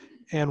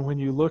 And when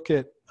you look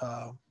at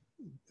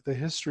the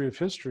history of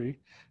history,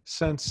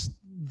 since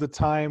the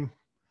time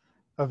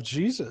of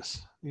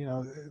Jesus, you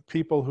know,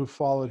 people who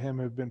followed him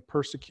have been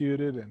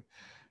persecuted and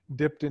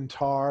dipped in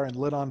tar and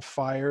lit on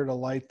fire to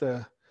light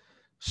the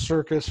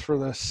circus for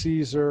the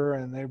Caesar,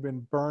 and they've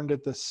been burned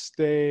at the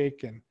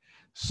stake and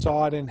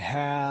sawed in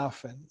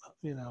half and,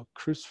 you know,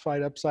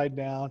 crucified upside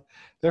down.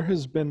 There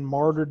has been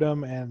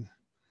martyrdom and,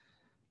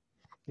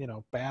 you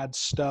know, bad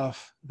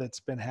stuff that's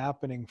been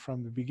happening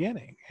from the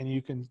beginning. And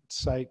you can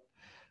cite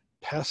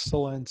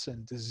pestilence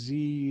and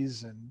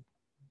disease and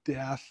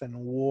death and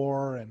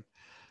war, and,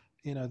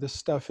 you know, this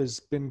stuff has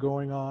been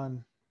going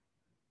on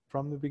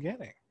from the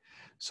beginning.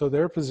 So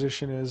their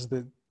position is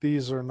that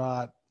these are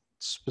not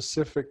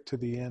specific to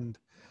the end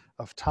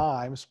of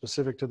time,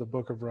 specific to the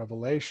book of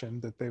Revelation,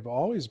 that they've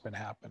always been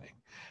happening.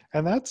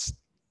 And that's,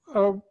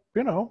 you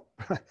know,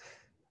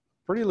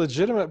 pretty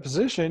legitimate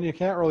position. You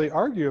can't really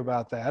argue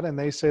about that. And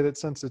they say that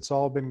since it's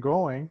all been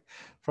going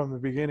from the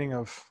beginning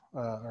of,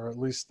 or at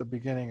least the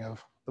beginning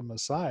of the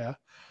Messiah,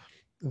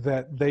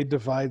 that they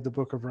divide the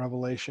book of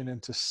Revelation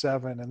into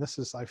 7, and this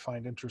is, I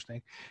find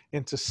interesting,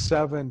 into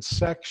 7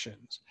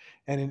 sections.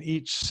 And in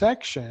each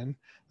section,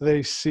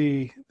 they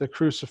see the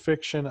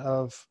crucifixion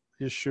of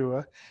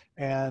Yeshua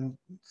and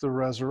the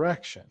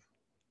resurrection,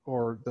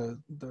 or the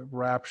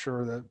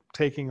rapture, the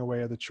taking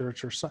away of the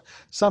church, or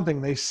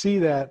something. They see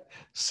that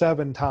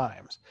 7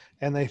 times,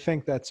 and they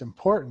think that's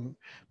important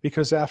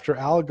because after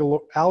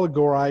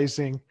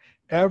allegorizing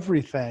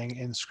everything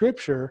in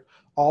Scripture,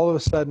 all of a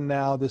sudden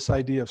now this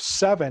idea of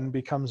 7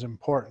 becomes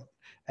important,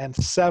 and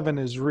 7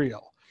 is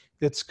real.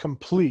 It's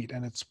complete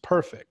and it's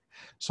perfect.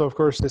 So of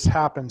course this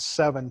happens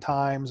 7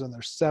 times, and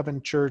there's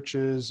 7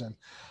 churches and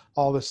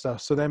all this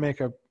stuff. So they make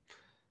a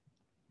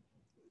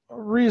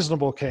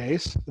reasonable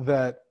case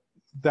that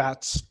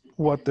that's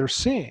what they're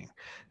seeing.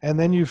 And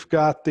then you've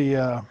got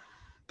the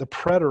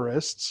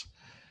preterists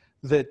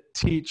that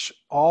teach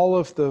all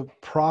of the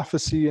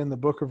prophecy in the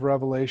book of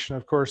Revelation,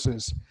 of course,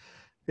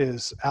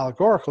 is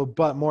allegorical,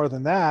 but more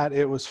than that,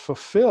 it was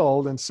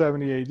fulfilled in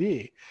 70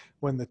 AD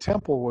when the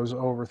temple was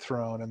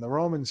overthrown and the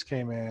Romans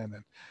came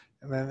in,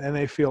 and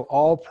they feel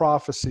all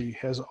prophecy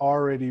has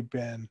already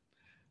been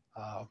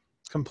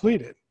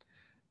completed.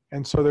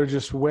 And so they're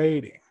just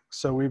waiting.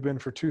 So we've been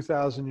for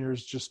 2,000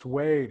 years just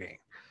waiting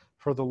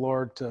for the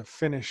Lord to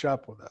finish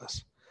up with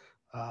us.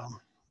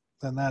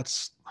 And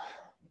that's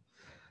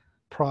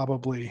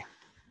probably,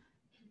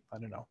 I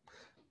don't know,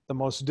 the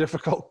most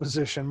difficult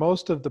position.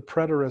 Most of the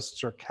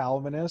preterists are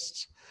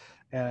Calvinists,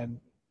 and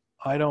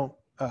I don't,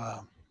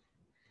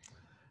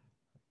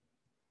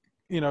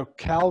 you know,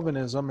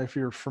 Calvinism, if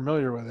you're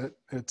familiar with it,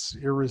 it's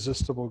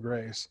irresistible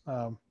grace.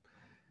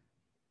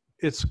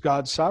 It's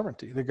God's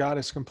sovereignty. That God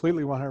is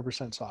completely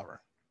 100% sovereign,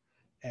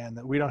 and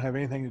that we don't have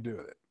anything to do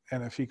with it.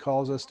 And if he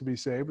calls us to be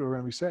saved, we're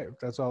going to be saved.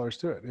 That's all there's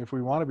to it. If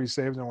we want to be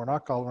saved and we're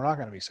not called, we're not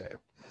going to be saved.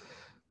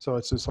 So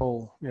it's this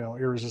whole, you know,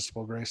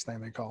 irresistible grace thing,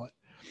 they call it.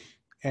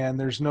 And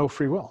there's no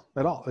free will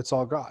at all. It's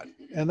all God.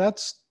 And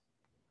that's,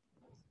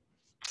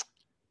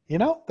 you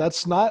know,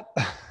 that's not,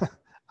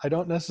 I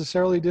don't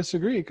necessarily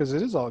disagree, because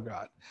it is all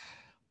God.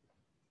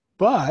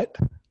 But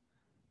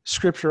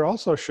Scripture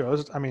also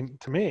shows, I mean,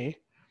 to me,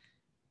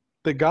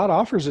 that God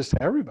offers this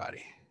to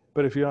everybody.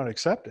 But if you don't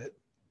accept it,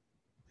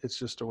 it's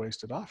just a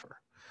wasted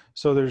offer.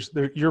 So there's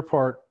your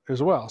part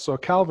as well. So a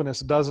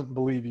Calvinist doesn't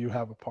believe you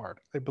have a part.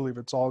 They believe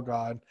it's all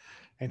God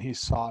and he's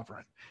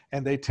sovereign.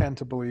 And they tend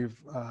to believe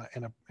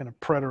in a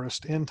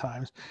preterist end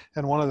times.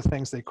 And one of the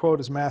things they quote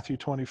is Matthew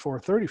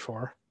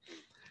 24:34.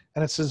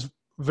 And it says,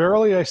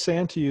 "Verily I say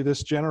unto you,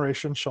 this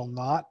generation shall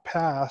not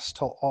pass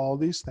till all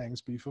these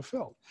things be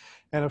fulfilled."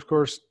 And of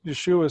course,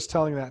 Yeshua is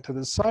telling that to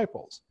the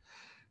disciples.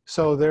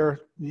 So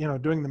they're, you know,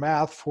 doing the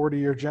math,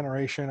 40-year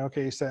generation.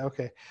 Okay, you say,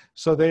 okay.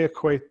 So they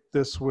equate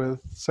this with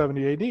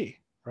 70 AD,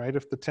 right?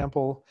 If the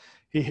temple,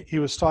 he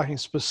was talking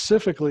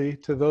specifically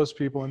to those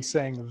people and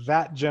saying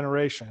that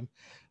generation.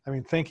 I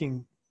mean,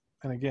 thinking,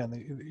 and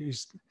again,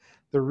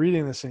 they're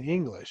reading this in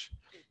English.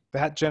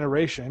 That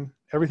generation,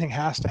 everything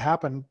has to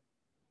happen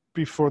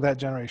before that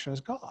generation is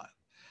gone.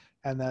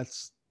 And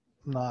that's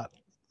not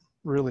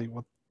really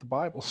what the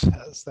Bible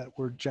says. That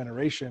word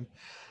generation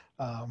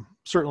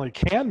certainly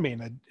can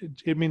mean,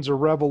 it means a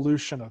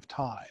revolution of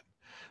time.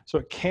 So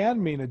it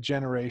can mean a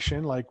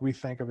generation, like we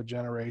think of a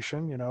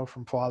generation, you know,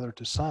 from father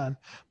to son,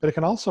 but it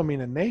can also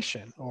mean a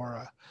nation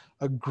or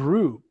a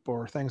group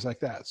or things like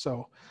that.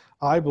 So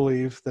I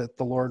believe that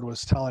the Lord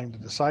was telling the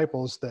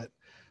disciples that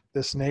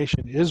this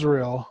nation,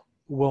 Israel,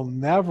 will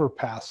never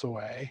pass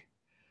away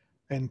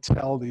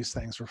until these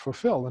things were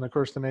fulfilled. And of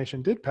course, the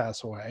nation did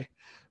pass away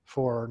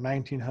for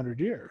 1900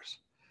 years.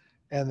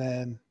 And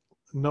then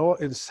no,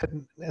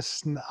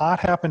 it's not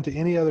happened to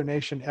any other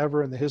nation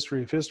ever in the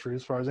history of history,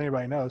 as far as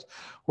anybody knows,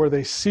 where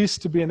they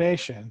ceased to be a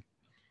nation,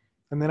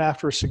 and then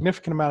after a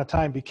significant amount of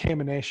time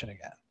became a nation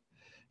again.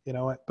 You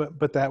know,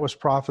 but that was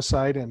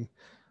prophesied in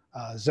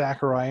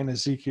Zechariah and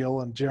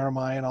Ezekiel and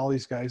Jeremiah and all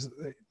these guys.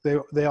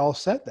 They all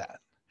said that.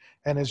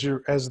 And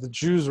as the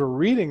Jews were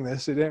reading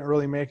this, it didn't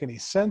really make any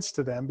sense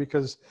to them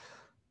because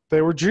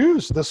they were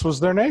Jews. This was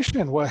their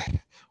nation.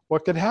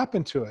 What could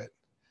happen to it?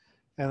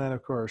 And then,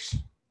 of course,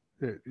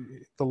 the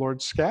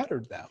Lord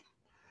scattered them.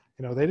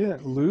 You know, they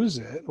didn't lose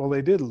it. Well,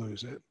 they did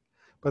lose it,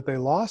 but they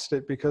lost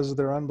it because of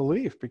their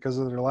unbelief, because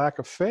of their lack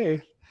of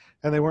faith,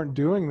 and they weren't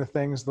doing the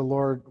things the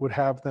Lord would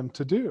have them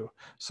to do.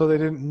 So they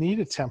didn't need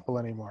a temple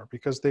anymore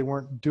because they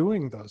weren't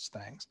doing those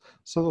things.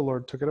 So the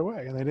Lord took it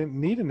away, and they didn't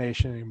need a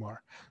nation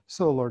anymore.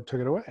 So the Lord took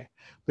it away.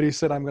 But he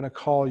said, I'm going to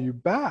call you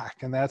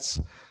back. And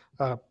that's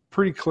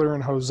pretty clear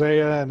in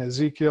Hosea and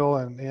Ezekiel.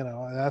 And, you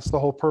know, and that's the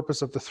whole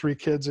purpose of the 3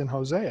 kids in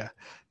Hosea.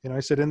 You know,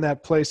 he said, in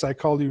that place, I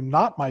called you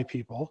not my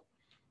people.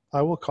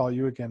 I will call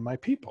you again my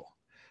people.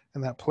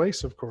 And that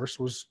place, of course,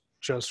 was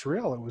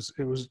Jezreel.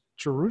 It was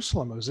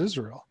Jerusalem. It was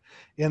Israel.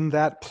 In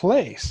that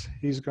place,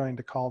 he's going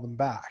to call them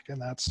back.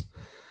 And that's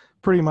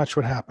pretty much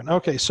what happened.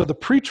 Okay, so the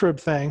pre-trib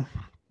thing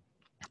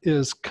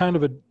is kind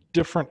of a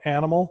different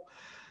animal.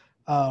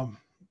 You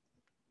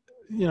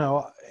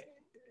know,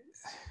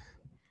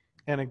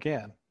 and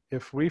again,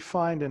 if we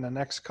find in the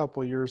next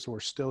couple of years we're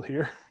still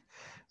here,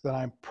 then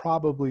I'm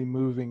probably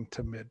moving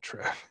to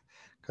mid-trib,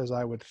 because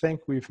I would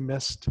think we've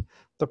missed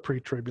the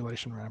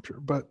pre-tribulation rapture.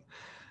 But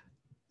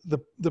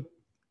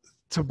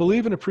to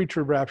believe in a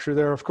pre-trib rapture,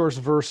 there are, of course,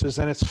 verses,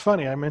 and it's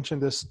funny, I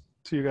mentioned this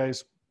to you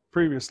guys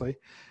previously.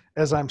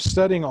 As I'm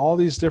studying all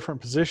these different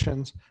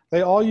positions,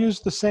 they all use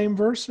the same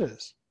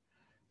verses.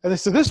 And they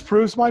said, this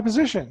proves my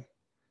position.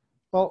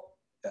 Well,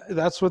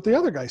 that's what the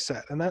other guy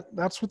said, and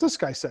that's what this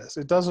guy says.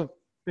 It doesn't,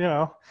 you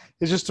know,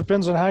 it just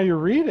depends on how you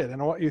read it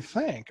and what you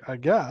think, I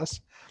guess.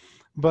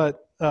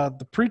 But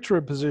the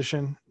pre-trib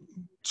position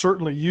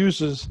certainly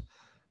uses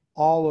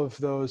all of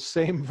those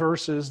same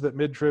verses that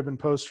mid-trib and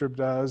post-trib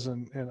does,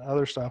 and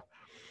other stuff.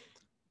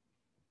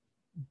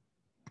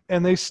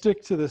 And they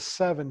stick to the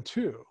 7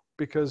 too,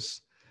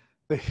 because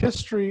the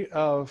history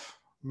of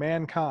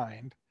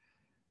mankind,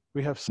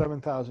 we have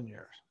 7,000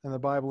 years. And the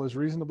Bible is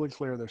reasonably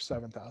clear there's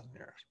 7,000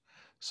 years.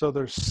 So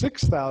there's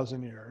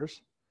 6,000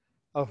 years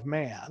of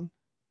man,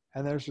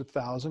 and there's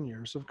 1,000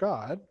 years of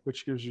God,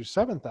 which gives you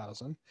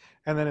 7,000,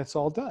 and then it's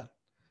all done.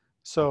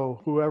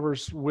 So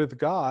whoever's with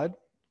God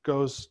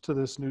goes to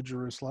this new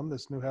Jerusalem,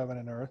 this new heaven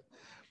and earth,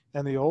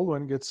 and the old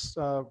one gets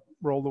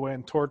rolled away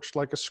and torched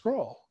like a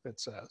scroll, it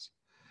says.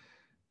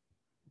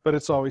 But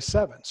it's always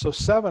 7. So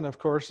 7, of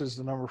course, is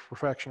the number of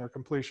perfection or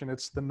completion.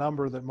 It's the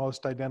number that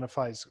most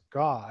identifies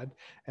God,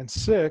 and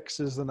 6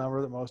 is the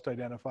number that most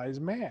identifies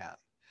man.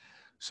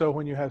 So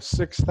when you have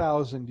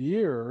 6,000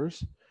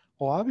 years,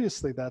 well,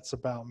 obviously that's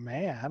about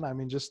man. I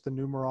mean, just the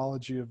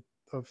numerology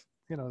of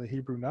you know, the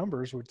Hebrew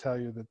numbers would tell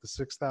you that the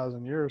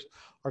 6,000 years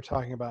are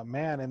talking about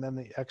man, and then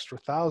the extra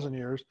 1,000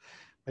 years,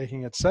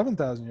 making it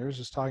 7,000 years,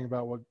 is talking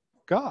about what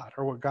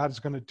God is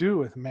going to do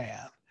with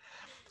man.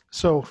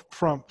 So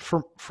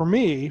for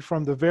me,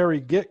 from the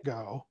very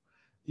get-go,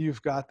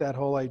 you've got that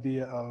whole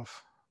idea of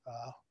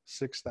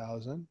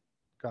 6,000,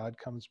 God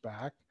comes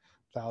back,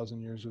 1,000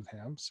 years with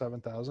him,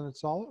 7,000,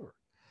 it's all over.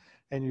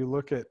 And you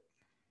look at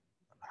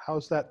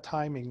how's that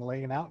timing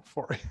laying out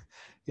for you,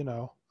 you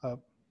know,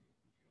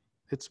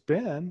 it's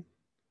been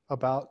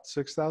about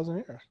 6,000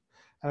 years.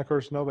 And of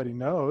course, nobody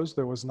knows.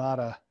 There was not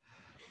a,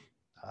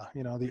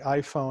 you know, the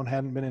iPhone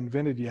hadn't been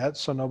invented yet,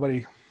 so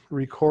nobody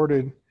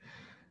recorded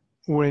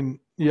when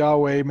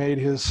Yahweh made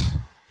his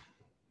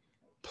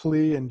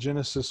plea in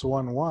Genesis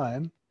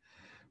 1:1.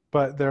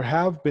 But there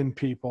have been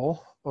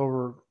people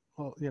over,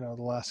 well, you know,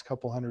 the last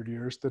couple hundred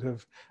years that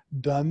have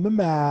done the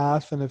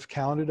math and have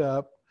counted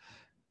up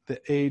the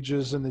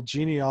ages and the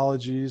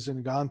genealogies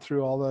and gone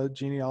through all the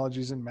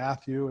genealogies in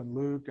Matthew and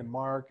Luke and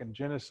Mark and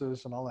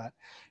Genesis and all that,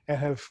 and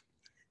have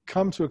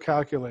come to a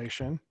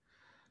calculation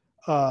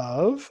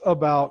of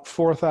about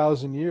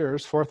 4,000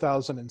 years,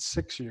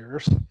 4,006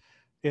 years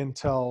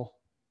until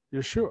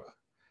Yeshua.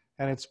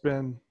 And it's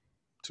been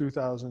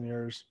 2,000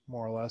 years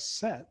more or less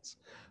since.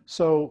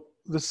 So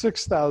the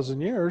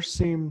 6,000 years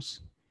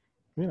seems,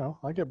 you know,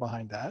 I get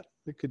behind that.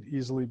 It could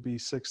easily be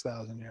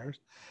 6,000 years.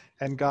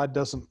 And God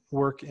doesn't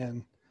work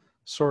in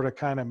sort of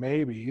kind of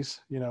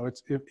maybes. You know,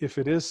 it's if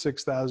it is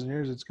 6,000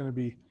 years, it's going to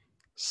be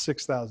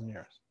 6,000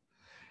 years.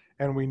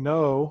 And we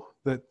know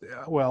that,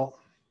 well,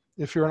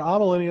 if you're an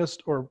amillennialist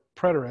or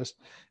preterist,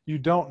 you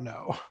don't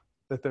know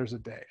that there's a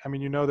day. I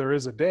mean, you know there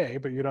is a day,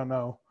 but you don't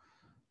know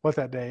what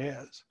that day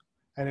is.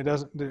 And it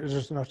doesn't, there's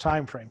just no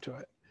time frame to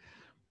it.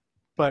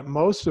 But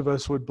most of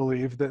us would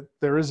believe that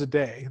there is a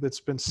day that's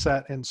been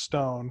set in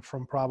stone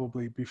from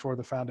probably before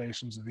the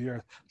foundations of the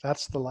earth.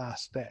 That's the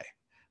last day.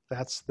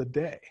 That's the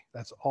day.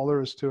 That's all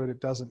there is to it. It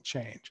doesn't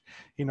change.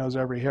 He knows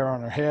every hair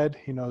on our head.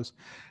 He knows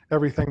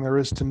everything there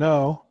is to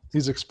know.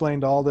 He's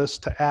explained all this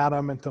to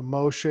Adam and to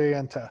Moshe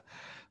and to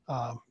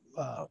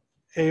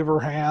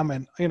Abraham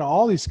and,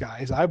 all these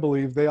guys. I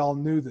believe they all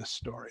knew this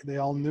story. They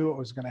all knew it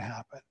was going to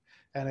happen.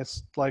 And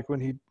it's like when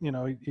he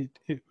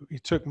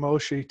took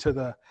Moshe to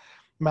the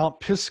Mount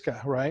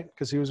Pisgah, right?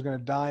 Because he was going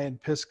to die in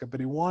Pisgah, but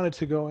he wanted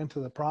to go into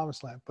the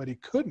promised land, but he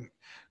couldn't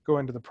go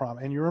into the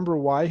promised. And you remember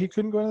why he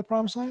couldn't go into the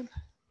promised land?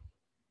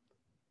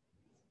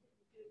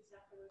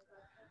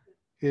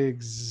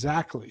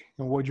 Exactly.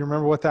 And do you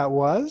remember what that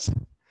was?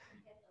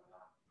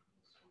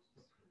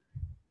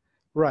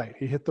 Right.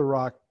 He hit the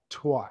rock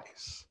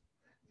twice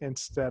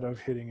instead of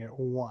hitting it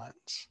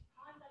once.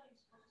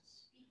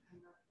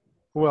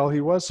 Well,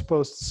 he was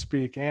supposed to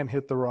speak and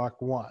hit the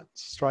rock once,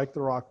 strike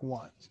the rock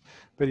once,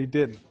 but he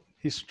didn't.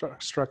 He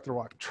struck the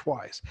rock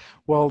twice.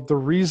 Well, the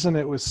reason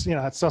it was, it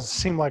doesn't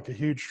seem like a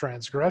huge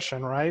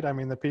transgression, right? I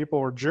mean, the people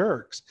were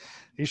jerks.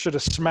 He should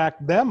have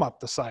smacked them up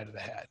the side of the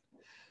head.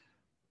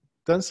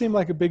 Doesn't seem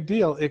like a big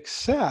deal,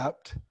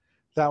 except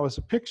that was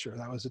a picture.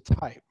 That was a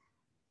type.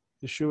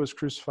 Yeshua was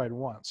crucified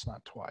once,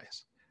 not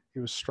twice.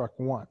 He was struck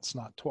once,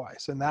 not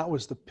twice. And that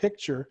was the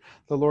picture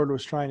the Lord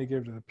was trying to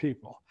give to the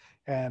people.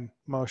 And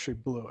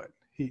Moshe blew it.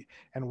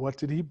 And what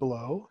did he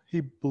blow?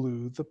 He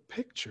blew the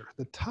picture,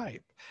 the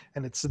type.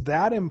 And it's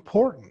that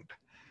important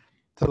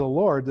to the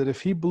Lord that if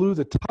he blew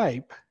the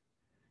type,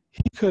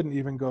 he couldn't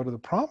even go to the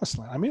promised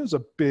land. I mean, it was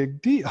a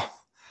big deal,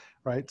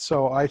 right?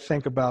 So I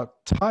think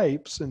about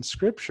types in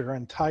Scripture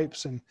and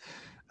types in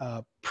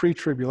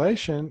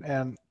pre-tribulation,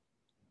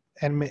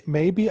 and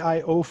maybe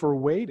I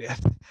overweight it,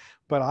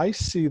 but I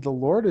see the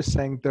Lord is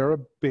saying they're a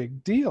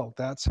big deal.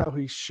 That's how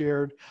he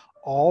shared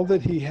all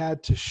that he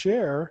had to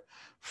share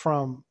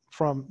from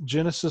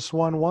Genesis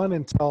 1:1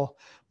 until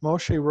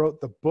Moshe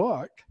wrote the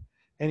book.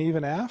 And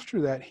even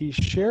after that, he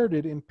shared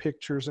it in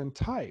pictures and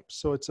types.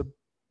 So it's a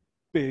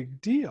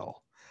big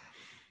deal.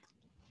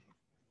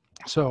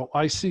 So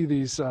I see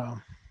these,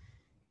 I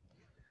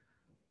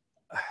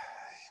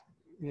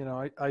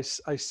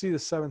see the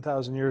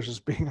 7,000 years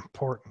as being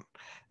important.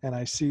 And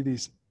I see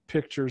these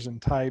pictures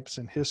and types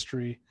and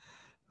history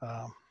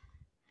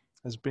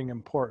as being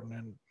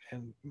important.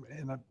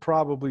 And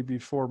probably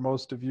before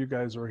most of you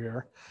guys were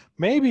here,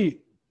 maybe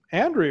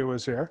Andrea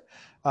was here.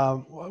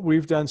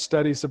 We've done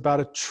studies about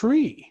a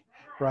tree,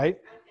 right?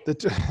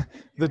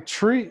 The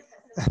tree,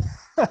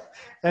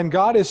 and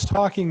God is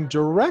talking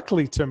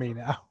directly to me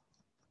now.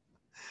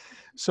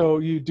 So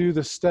you do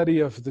the study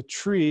of the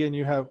tree and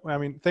you have,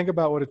 think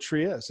about what a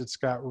tree is. It's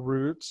got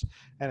roots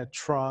and a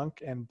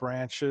trunk and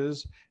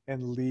branches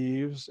and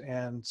leaves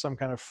and some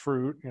kind of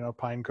fruit,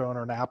 pine cone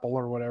or an apple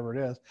or whatever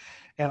it is.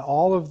 And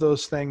all of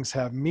those things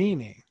have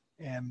meaning.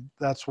 And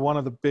that's one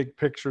of the big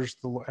pictures.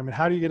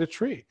 How do you get a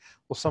tree?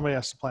 Well, somebody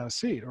has to plant a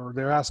seed, or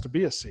there has to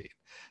be a seed,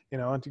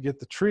 and to get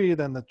the tree,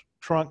 then the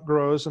trunk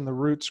grows and the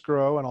roots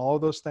grow, and all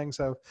of those things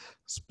have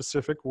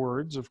specific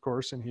words, of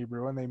course, in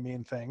Hebrew, and they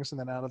mean things. And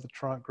then out of the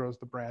trunk grows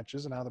the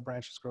branches, and out of the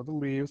branches grow the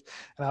leaves,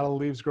 and out of the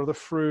leaves grow the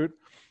fruit.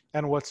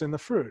 And what's in the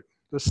fruit?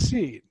 The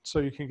seed. So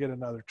you can get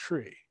another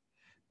tree.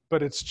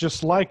 But it's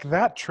just like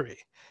that tree.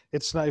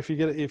 It's not, if you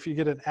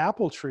get an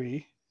apple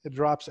tree, it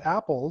drops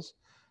apples.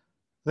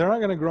 They're not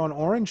going to grow an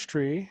orange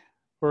tree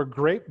or a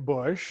grape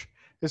bush.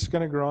 It's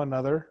going to grow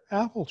another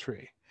apple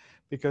tree,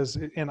 because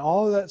and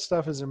all of that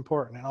stuff is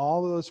important, and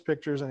all of those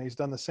pictures. And he's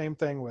done the same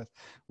thing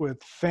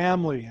with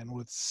family and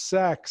with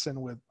sex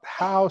and with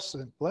house,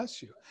 and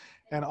bless you,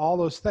 and all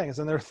those things.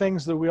 And they're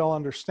things that we all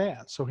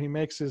understand. So he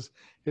makes his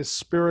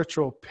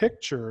spiritual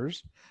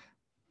pictures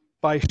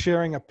by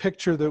sharing a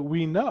picture that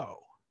we know.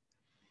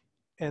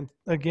 And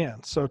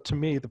again, so to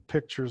me, the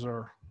pictures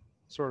are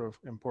sort of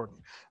important.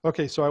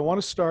 Okay, so I want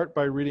to start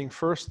by reading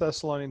 1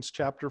 Thessalonians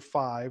chapter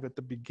 5 at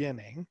the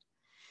beginning.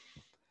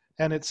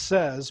 And it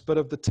says, "But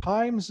of the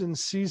times and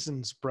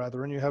seasons,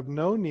 brethren, you have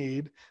no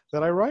need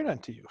that I write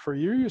unto you. For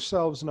you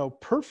yourselves know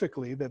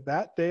perfectly that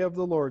that day of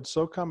the Lord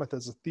so cometh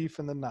as a thief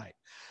in the night.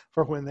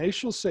 For when they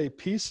shall say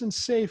peace and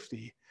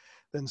safety,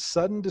 then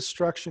sudden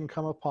destruction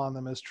come upon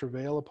them as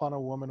travail upon a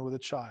woman with a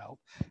child,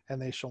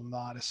 and they shall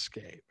not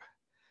escape."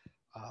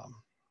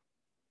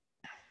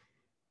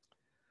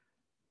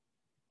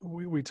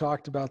 We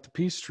talked about the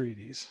peace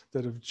treaties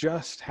that have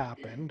just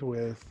happened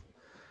with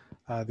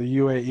the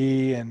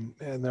UAE, and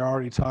they're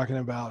already talking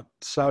about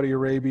Saudi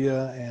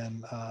Arabia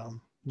and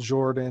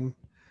Jordan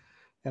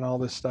and all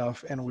this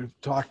stuff. And we've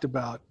talked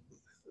about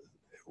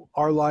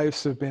our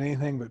lives have been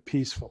anything but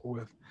peaceful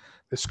with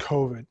this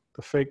COVID,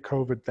 the fake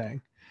COVID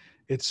thing.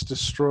 It's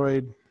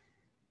destroyed,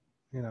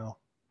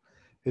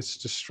 it's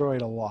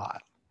destroyed a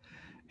lot.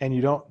 And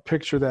you don't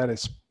picture that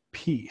as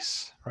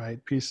peace,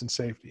 right? Peace and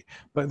safety.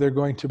 But they're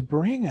going to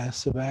bring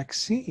us a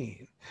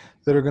vaccine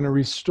that are going to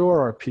restore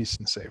our peace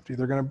and safety.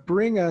 They're going to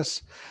bring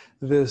us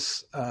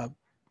this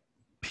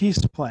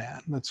peace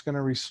plan that's going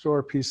to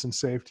restore peace and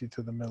safety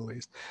to the Middle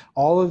East.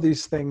 All of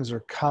these things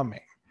are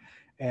coming.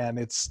 And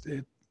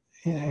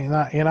and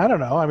I don't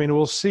know.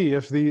 We'll see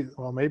if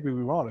maybe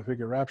we won't if we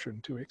get raptured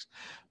in 2 weeks.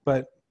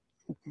 But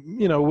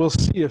we'll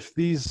see if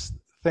these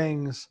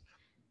things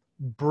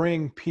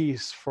bring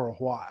peace for a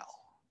while.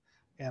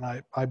 And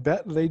I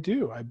bet they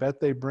do. I bet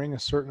they bring a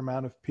certain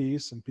amount of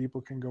peace, and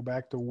people can go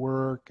back to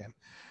work, and,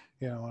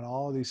 and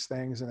all of these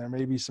things. And there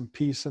may be some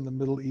peace in the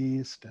Middle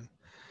East. And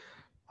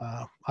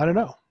I don't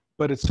know,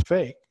 but it's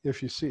fake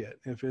if you see it.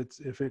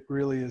 If it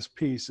really is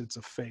peace, it's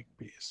a fake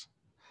peace.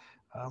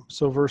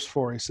 So verse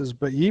 4, he says,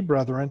 "But ye,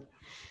 brethren,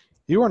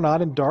 you are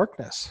not in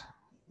darkness,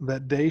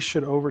 that day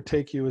should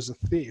overtake you as a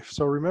thief."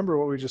 So remember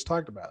what we just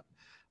talked about.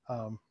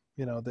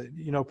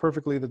 That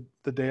perfectly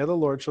the day of the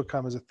Lord shall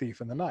come as a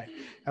thief in the night.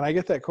 And I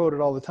get that quoted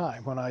all the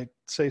time when I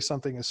say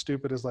something as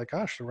stupid as like,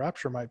 gosh, the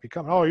rapture might be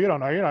coming. Oh, you don't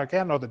know. I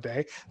can't know the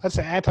day. That's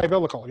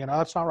anti-biblical.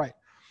 That's not right.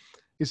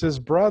 He says,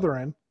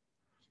 "Brethren,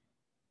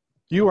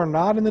 you are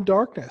not in the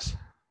darkness,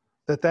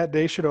 that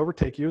day should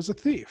overtake you as a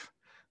thief."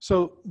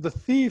 So the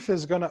thief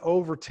is going to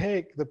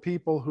overtake the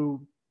people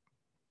who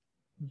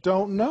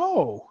don't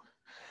know.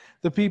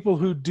 The people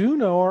who do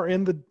know are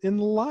in the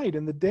light,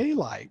 in the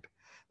daylight.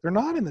 They're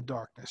not in the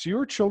darkness. You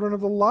are children of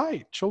the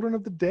light, children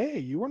of the day.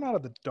 You are not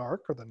of the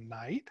dark or the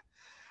night,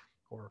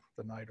 or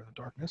the night or the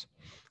darkness.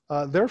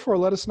 Therefore,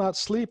 let us not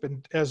sleep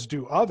as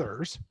do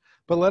others,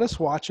 but let us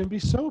watch and be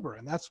sober.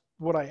 And that's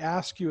what I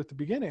asked you at the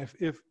beginning.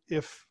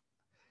 If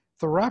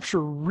the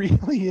rapture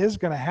really is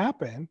going to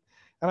happen,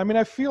 and I mean,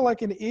 I feel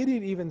like an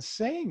idiot even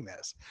saying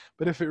this,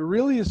 but if it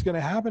really is going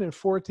to happen in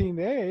 14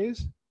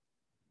 days,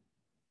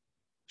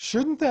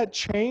 shouldn't that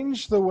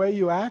change the way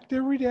you act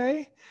every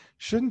day?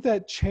 Shouldn't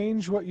that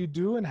change what you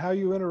do and how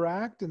you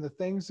interact and the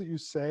things that you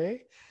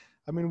say?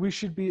 I mean, we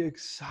should be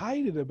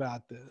excited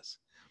about this.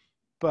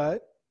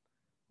 But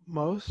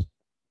most,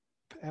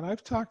 and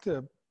I've talked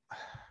to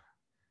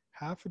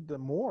half of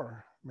them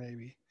more,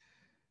 maybe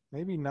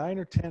 9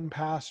 or 10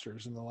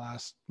 pastors in the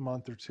last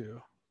month or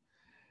two.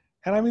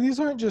 And I mean,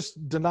 these aren't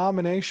just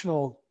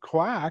denominational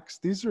quacks.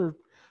 These are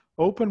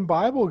open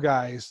Bible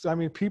guys. I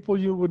mean, people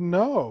you would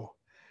know,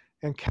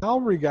 and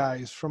Calvary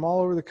guys from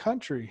all over the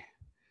country.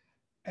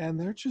 And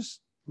they're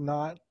just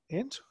not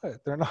into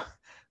it. They're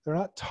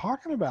not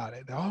talking about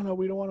it. Oh no,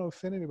 we don't want to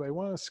offend anybody. We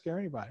don't want to scare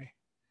anybody.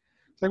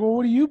 It's like, well,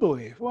 what do you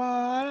believe? Well,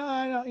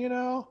 I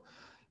don't,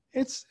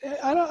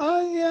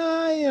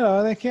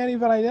 they can't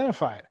even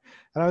identify it.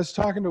 And I was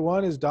talking to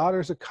one, his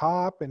daughter's a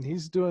cop, and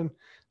he's doing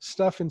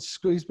stuff in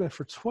school. He's been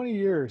for 20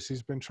 years.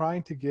 He's been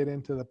trying to get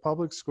into the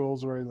public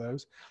schools where he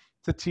lives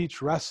to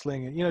teach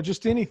wrestling and,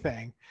 just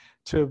anything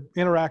to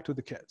interact with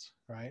the kids.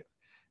 Right.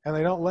 And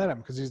they don't let him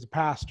because he's the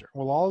pastor.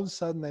 Well, all of a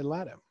sudden they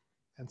let him.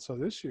 And so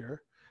this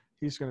year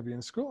he's going to be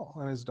in school,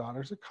 and his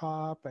daughter's a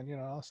cop, and,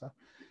 all that stuff.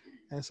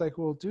 And it's like,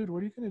 well, dude,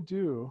 what are you going to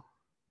do?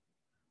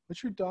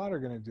 What's your daughter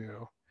going to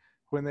do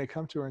when they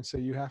come to her and say,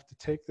 you have to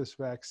take this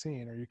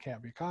vaccine or you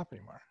can't be a cop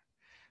anymore?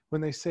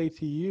 When they say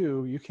to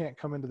you, you can't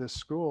come into this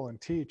school and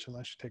teach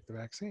unless you take the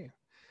vaccine.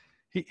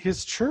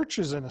 His church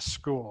is in a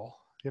school,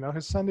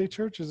 his Sunday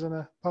church is in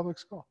a public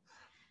school.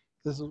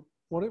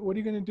 What are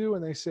you going to do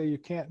when they say you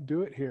can't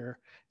do it here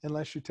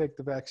unless you take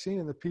the vaccine,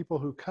 and the people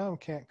who come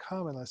can't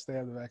come unless they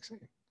have the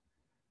vaccine?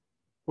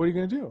 What are you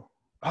going to do?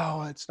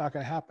 Oh, it's not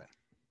going to happen.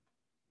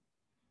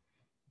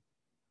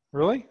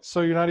 Really?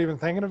 So you're not even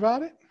thinking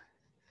about it?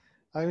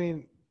 I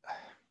mean,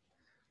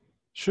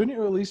 shouldn't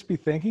you at least be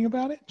thinking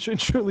about it?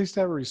 Shouldn't you at least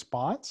have a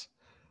response?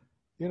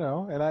 And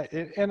on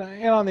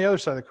the other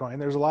side of the coin,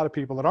 there's a lot of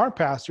people that aren't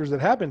pastors that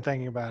have been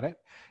thinking about it,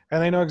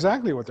 and they know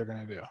exactly what they're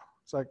going to do.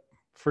 It's like,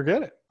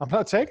 forget it. I'm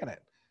not taking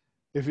it.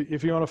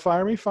 If you want to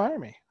fire me, fire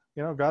me.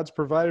 God's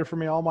provided for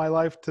me all my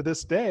life to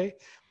this day.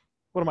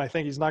 What am I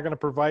thinking? He's not going to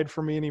provide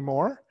for me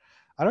anymore?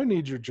 I don't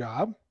need your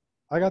job.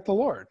 I got the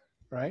Lord,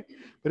 right?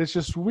 But it's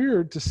just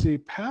weird to see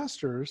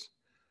pastors,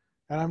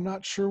 and I'm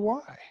not sure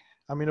why.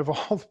 I mean, of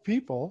all the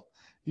people,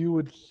 you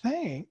would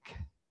think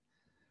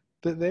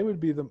that they would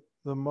be the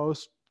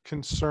most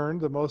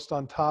concerned, the most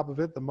on top of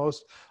it, the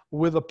most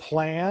with a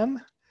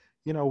plan.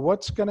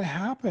 What's going to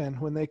happen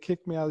when they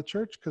kick me out of the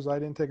church because I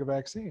didn't take a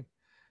vaccine?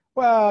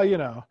 Well,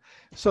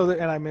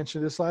 and I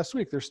mentioned this last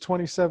week, there's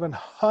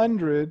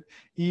 2,700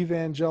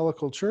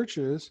 evangelical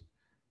churches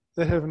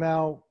that have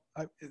now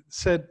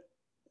said,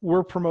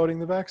 we're promoting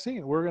the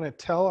vaccine. We're going to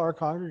tell our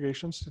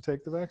congregations to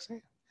take the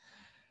vaccine.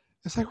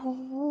 It's like,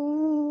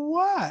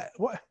 what?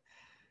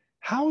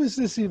 How is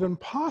this even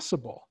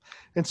possible?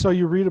 And so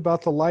you read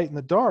about the light and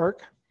the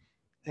dark,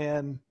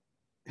 and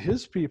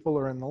his people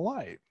are in the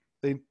light.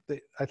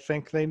 I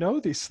think they know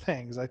these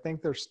things. I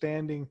think they're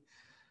standing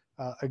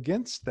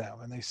against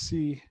them, and they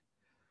see,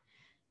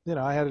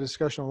 I had a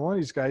discussion with one of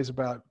these guys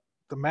about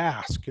the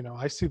mask.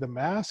 I see the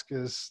mask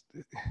as,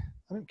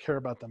 I don't care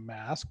about the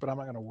mask, but I'm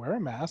not going to wear a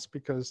mask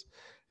because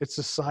it's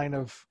a sign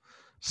of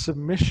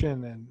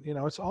submission. And,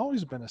 it's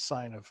always been a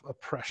sign of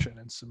oppression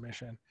and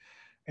submission.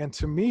 And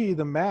to me,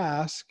 the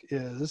mask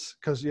is,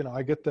 because,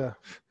 I get you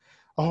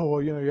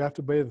have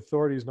to obey the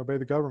authorities and obey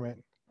the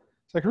government.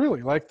 It's like,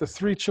 really, like the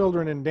 3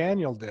 children in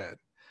Daniel did,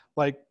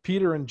 like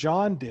Peter and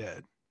John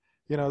did.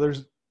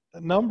 There's a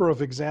number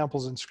of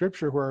examples in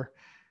Scripture where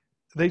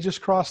they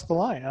just crossed the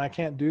line, and I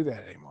can't do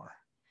that anymore.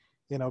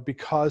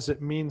 because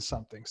it means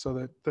something. So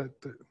that Good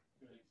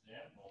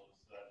example is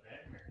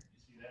Vandermeer. You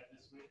see that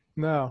this week?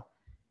 no,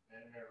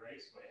 Vandermeer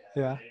Raceway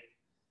had Yeah. a big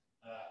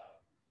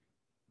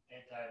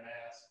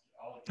anti-mask.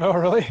 Oh,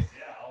 really?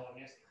 Yeah, all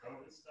against the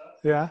COVID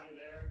stuff. Yeah. Nobody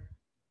there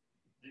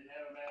didn't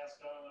have a mask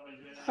on. Nobody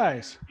doing anything.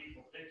 Nice.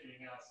 People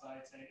picketing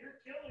outside saying, "You're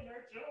killing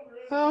our children."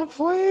 Oh,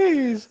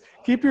 please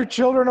keep your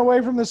children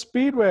away from the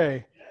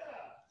speedway.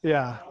 Yeah.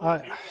 Yeah. All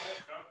the people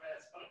have Trump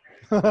hats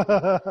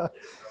on.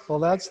 Well,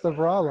 that's the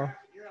problem.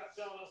 You're not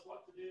telling us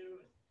what to do.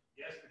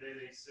 Yesterday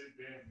they sued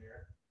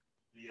Vandermeer.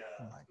 The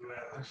Oh my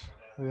whoever. gosh.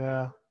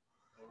 Yeah.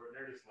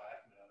 They're just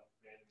laughing at them.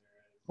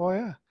 Vandermeer. Well,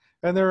 yeah.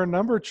 And there are a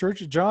number of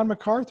churches. John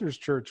MacArthur's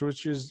church,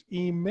 which is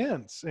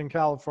immense in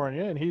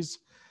California, and he's,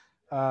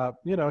 I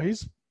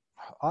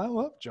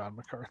love John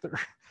MacArthur.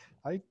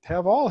 I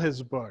have all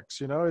his books,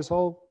 his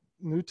whole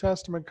New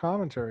Testament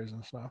commentaries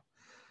and stuff.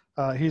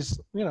 He's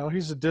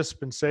a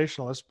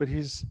dispensationalist, but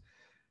he's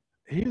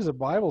a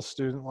Bible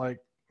student like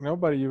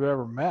nobody you've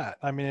ever met.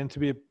 I mean, and to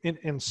be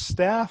in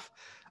staff,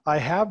 I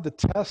have the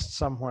test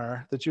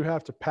somewhere that you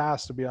have to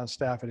pass to be on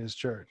staff at his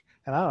church.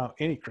 And I don't know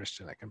any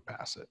Christian that can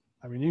pass it.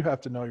 I mean, you have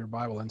to know your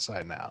Bible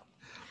inside and out.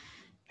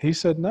 He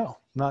said, no,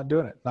 not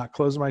doing it. Not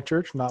closing my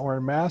church, not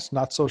wearing masks,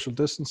 not social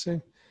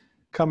distancing.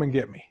 Come and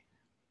get me.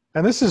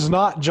 And this is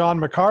not John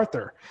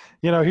MacArthur.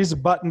 He's a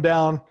button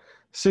down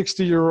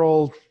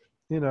 60-year-old,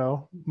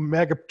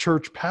 mega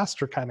church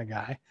pastor kind of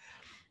guy.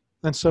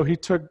 And so he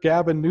took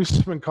Gavin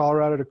Newsom in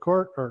California,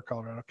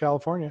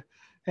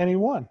 and he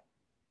won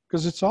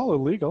because it's all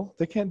illegal.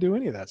 They can't do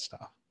any of that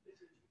stuff. Did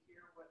you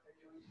hear what they're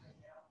doing right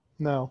now?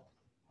 No.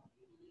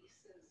 He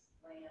leases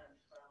land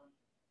from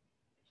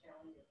the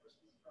county or from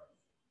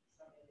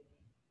somebody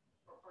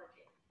for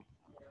parking.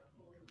 They're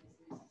pulling his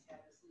lease. He's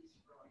had this lease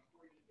for like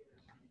 40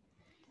 years.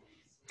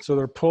 So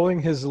they're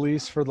pulling his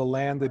lease for the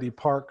land that he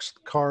parks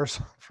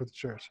cars for the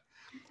church.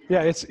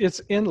 Yeah,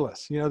 it's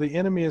endless. The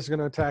enemy is going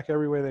to attack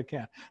every way they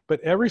can.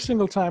 But every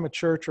single time a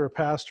church or a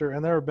pastor,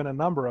 and there have been a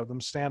number of them,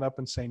 stand up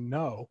and say,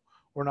 no,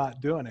 we're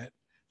not doing it,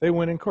 they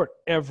win in court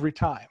every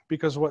time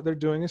because what they're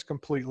doing is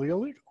completely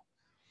illegal.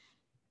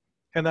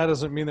 And that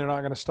doesn't mean they're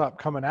not going to stop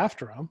coming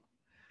after them.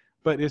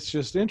 But it's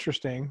just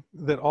interesting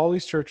that all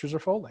these churches are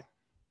folding.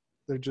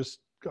 They're just,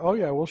 oh,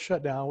 yeah, we'll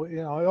shut down.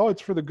 Oh,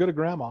 it's for the good of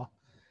grandma.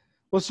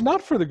 Well, it's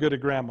not for the good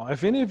of grandma.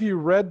 If any of you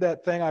read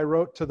that thing I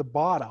wrote to the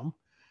bottom,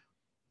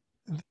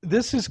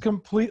 this is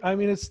complete. I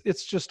mean,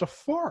 it's just a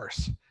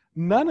farce.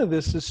 None of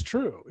this is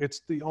true.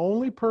 It's the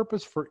only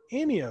purpose for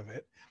any of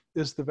it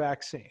is the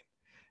vaccine.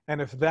 And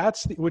if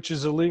which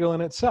is illegal in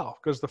itself,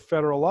 because the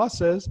federal law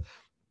says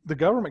the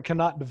government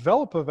cannot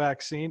develop a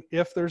vaccine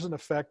if there's an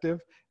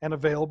effective and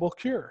available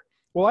cure.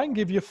 Well, I can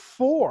give you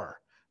 4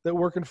 that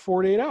work in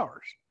 48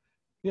 hours.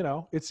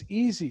 It's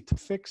easy to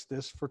fix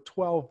this for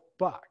 $12.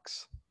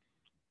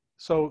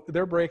 So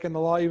they're breaking the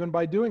law even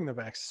by doing the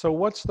vaccine. So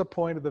what's the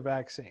point of the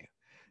vaccine?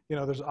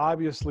 There's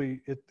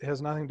obviously, it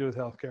has nothing to do with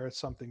healthcare. It's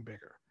something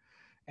bigger.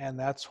 And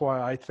that's why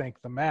I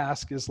think the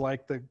mask is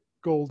like the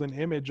golden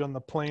image on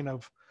the plain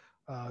of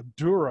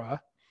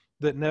Dura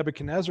that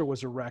Nebuchadnezzar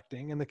was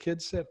erecting. And the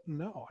kid said,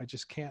 no, I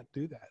just can't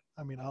do that.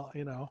 I mean,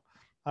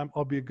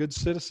 I'll be a good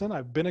citizen.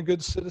 I've been a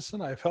good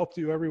citizen. I've helped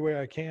you every way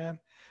I can,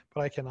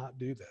 but I cannot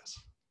do this.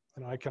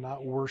 I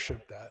cannot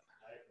worship that.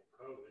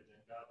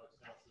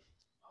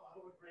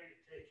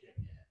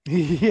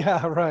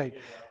 Yeah, right.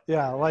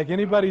 Yeah, like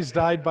anybody's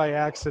died by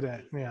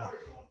accident. Yeah,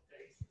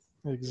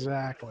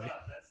 exactly.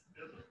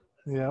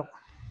 Yep.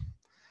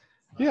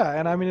 Yeah,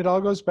 and I mean, it all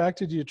goes back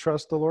to, do you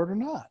trust the Lord or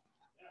not?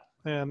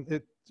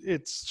 And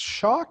it's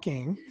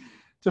shocking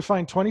to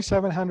find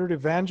 2,700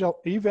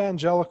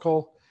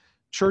 evangelical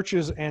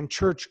churches and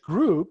church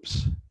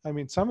groups. I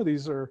mean, some of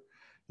these are,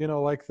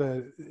 like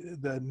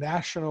the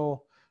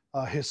National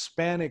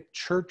Hispanic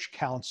Church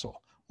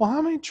Council. Well,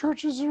 how many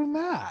churches are in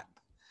that?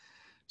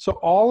 So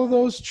all of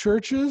those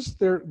churches,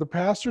 the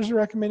pastors are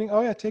recommending,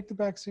 oh yeah, take the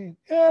vaccine.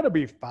 Yeah, it'll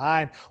be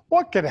fine.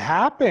 What could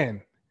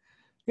happen?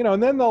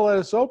 And then they'll let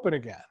us open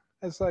again.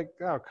 It's like,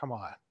 oh, come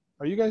on.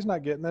 Are you guys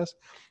not getting this?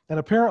 And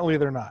apparently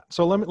they're not.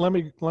 So let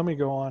me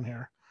go on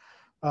here.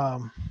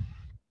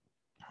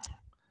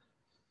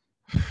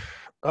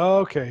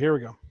 Okay, here we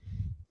go.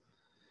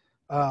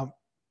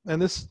 And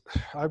this,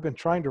 I've been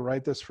trying to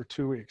write this for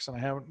 2 weeks and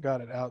I haven't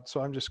got it out. So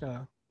I'm just going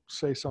to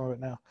say some of it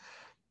now.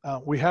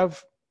 We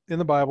have in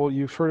the Bible,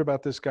 you've heard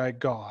about this guy,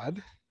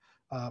 God.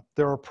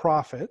 There are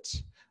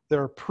prophets,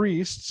 there are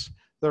priests,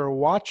 there are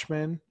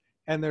watchmen,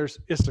 and there's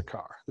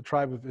Issachar, the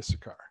tribe of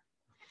Issachar.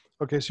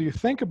 Okay, so you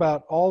think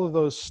about all of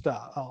those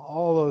stuff,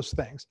 all those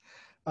things.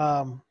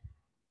 You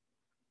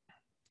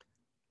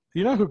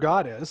know who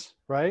God is,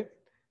 right?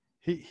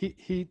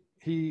 He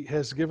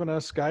has given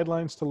us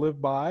guidelines to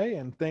live by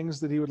and things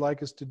that he would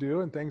like us to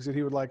do and things that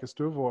he would like us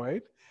to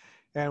avoid.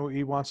 And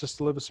he wants us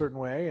to live a certain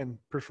way and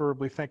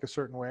preferably think a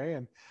certain way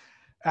and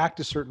act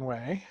a certain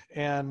way.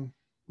 And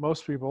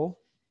most people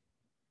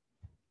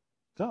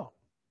don't.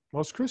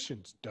 Most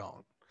Christians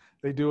don't.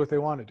 They do what they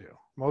want to do.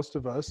 Most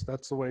of us,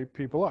 that's the way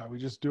people are. We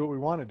just do what we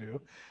want to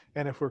do.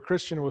 And if we're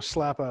Christian, we'll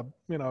slap a,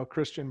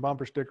 Christian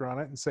bumper sticker on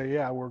it and say,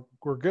 yeah,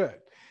 we're good,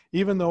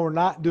 even though we're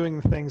not doing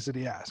the things that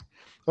he asked.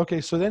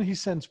 Okay, so then he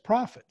sends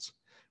prophets,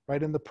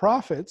 right? And the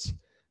prophets,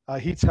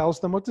 he tells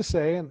them what to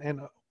say.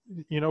 And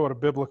you know what a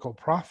biblical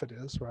prophet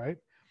is, right?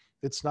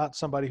 It's not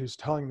somebody who's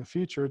telling the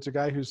future. It's a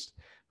guy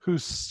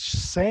who's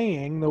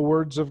saying the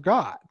words of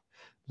God.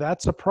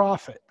 That's a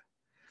prophet.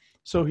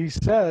 So he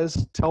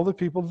says, tell the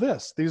people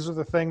this. These are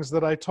the things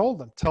that I told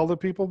them. Tell the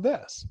people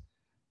this.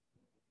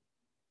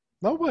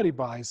 Nobody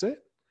buys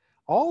it.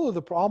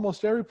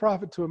 Almost every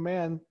prophet to a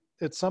man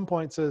at some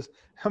point says,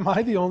 am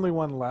I the only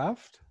one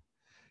left?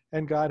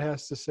 And God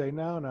has to say,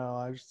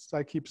 no,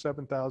 I keep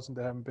 7,000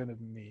 that haven't been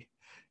in me.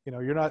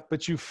 You're not,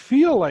 but you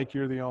feel like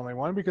you're the only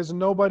one because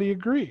nobody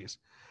agrees.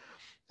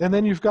 And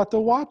then you've got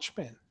the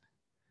watchman,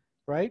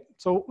 right?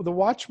 So the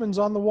watchman's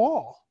on the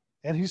wall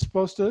and he's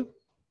supposed to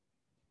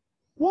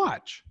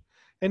watch,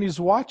 and he's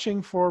watching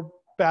for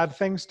bad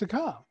things to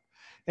come.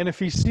 And if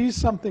he sees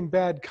something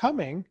bad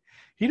coming,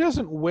 he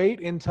doesn't wait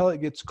until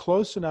it gets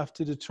close enough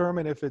to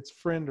determine if it's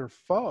friend or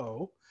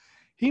foe.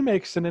 He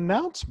makes an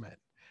announcement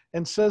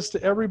and says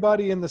to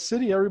everybody in the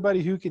city,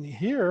 everybody who can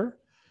hear,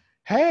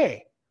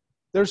 hey,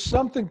 there's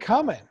something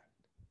coming.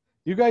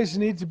 You guys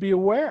need to be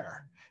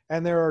aware.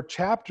 And there are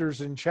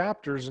chapters and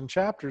chapters and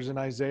chapters in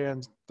Isaiah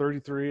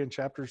 33 and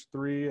chapters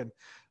 3. And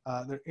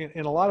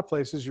in a lot of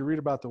places you read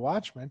about the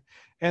watchman,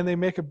 and they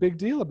make a big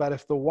deal about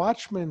if the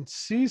watchman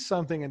sees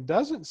something and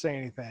doesn't say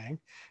anything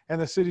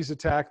and the city's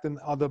attacked, then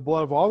the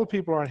blood of all the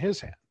people are on his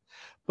hand.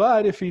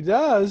 But if he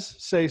does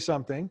say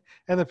something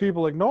and the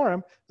people ignore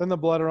him, then the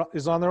blood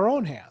is on their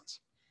own hands.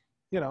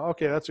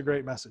 Okay, that's a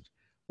great message.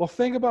 Well,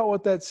 think about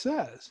what that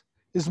says,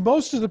 is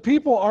most of the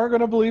people aren't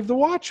going to believe the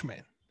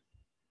watchman.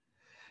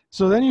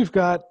 So then you've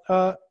got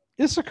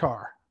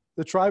Issachar,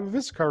 the tribe of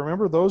Issachar.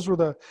 Remember, those were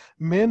the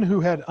men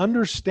who had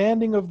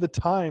understanding of the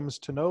times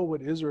to know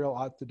what Israel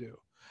ought to do.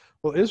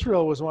 Well,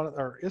 Issachar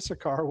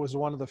was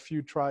one of the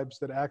few tribes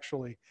that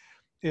actually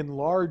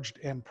enlarged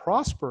and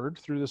prospered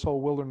through this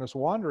whole wilderness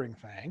wandering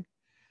thing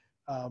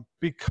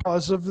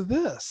because of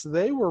this.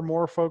 They were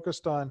more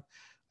focused on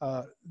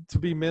to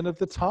be men of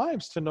the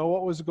times, to know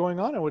what was going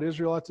on and what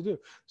Israel ought to do.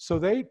 So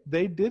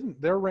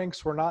their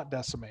ranks were not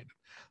decimated.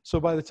 So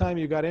by the time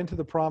you got into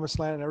the promised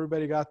land and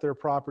everybody got their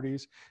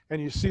properties,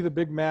 and you see the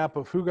big map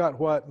of who got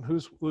what and who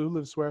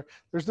lives where,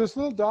 there's this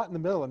little dot in the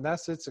middle, and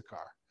that's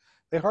Issachar.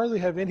 They hardly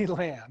have any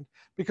land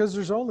because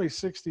there's only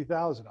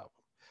 60,000 of them.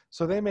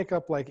 So they make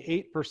up like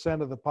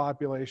 8% of the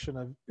population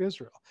of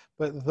Israel.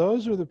 But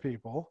those are the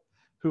people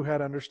who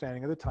had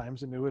understanding of the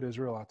times and knew what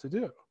Israel ought to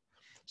do.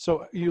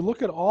 So you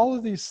look at all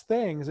of these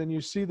things and you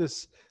see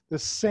this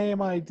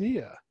same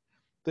idea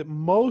that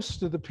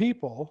most of the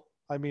people,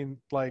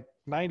 like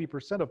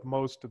 90% of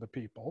most of the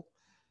people,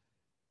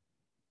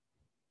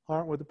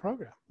 aren't with the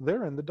program.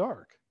 They're in the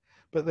dark.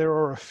 But there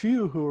are a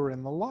few who are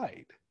in the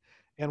light.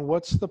 And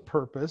what's the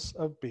purpose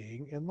of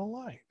being in the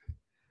light?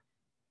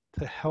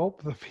 To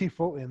help the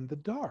people in the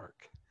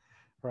dark,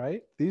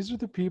 right? These are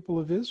the people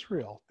of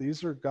Israel.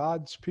 These are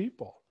God's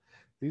people.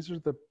 These are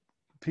the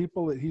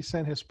people that he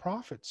sent his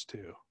prophets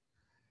to.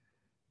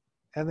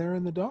 And they're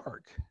in the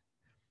dark.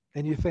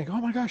 And you think, oh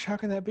my gosh, how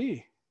can that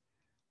be?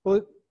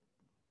 Well,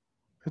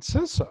 it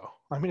says so.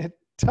 It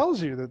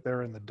tells you that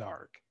they're in the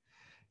dark.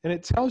 And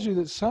it tells you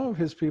that some of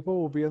his people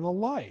will be in the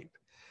light.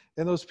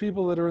 And those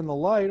people that are in the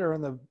light are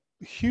in the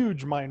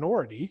huge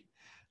minority.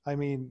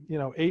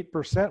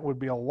 8% would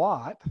be a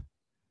lot.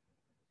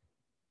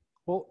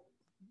 Well,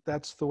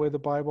 that's the way the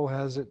Bible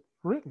has it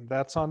written.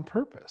 That's on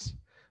purpose.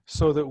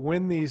 So that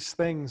when these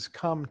things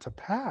come to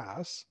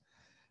pass,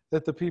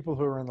 that the people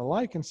who are in the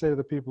light can say to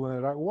the people in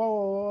the dark,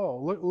 whoa,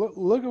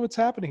 look at what's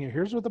happening here.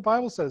 Here's what the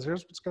Bible says.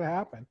 Here's what's going to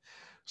happen.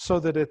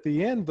 So that at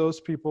the end, those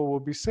people will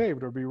be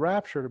saved or be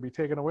raptured or be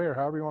taken away, or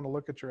however you want to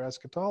look at your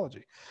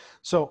eschatology.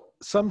 So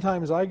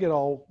sometimes I get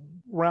all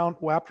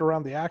wrapped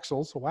around the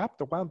axles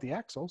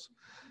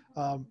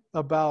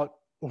about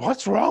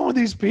what's wrong with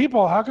these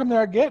people? How come they're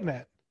not getting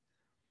it?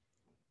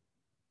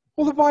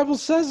 Well, the Bible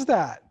says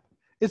that.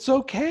 It's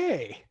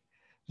okay.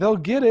 They'll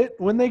get it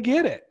when they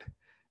get it.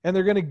 And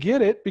they're going to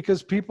get it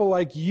because people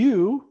like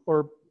you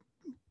or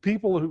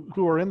people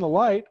who are in the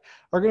light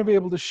are going to be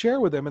able to share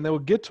with them. And they will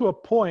get to a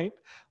point,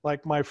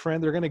 like my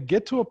friend, they're going to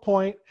get to a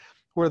point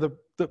where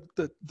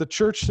the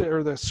church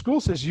or the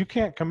school says, you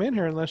can't come in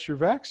here unless you're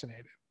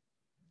vaccinated.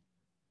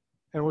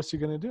 And what's he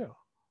going to do?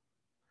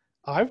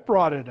 I've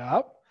brought it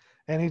up,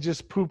 and he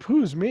just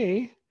poo-poos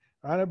me.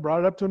 Right? I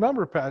brought it up to a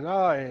number of pastors.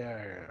 Oh,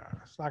 yeah,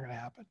 it's not going to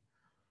happen.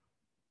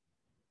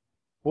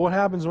 Well, what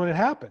happens when it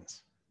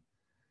happens?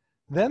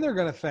 Then they're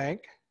going to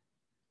think,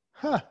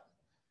 that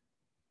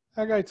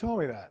guy told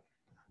me that.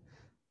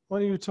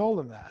 When you told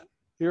him that?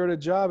 You're at a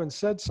job and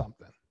said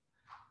something.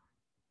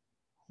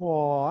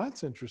 Well,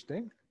 that's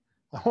interesting.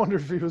 I wonder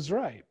if he was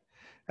right.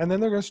 And then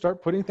they're going to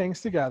start putting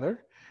things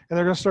together, and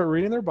they're going to start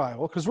reading their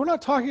Bible, because we're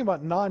not talking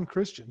about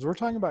non-Christians. We're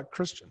talking about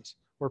Christians.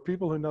 or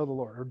people who know the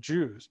Lord, or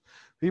Jews,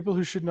 people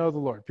who should know the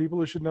Lord, people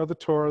who should know the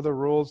Torah, the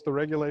rules, the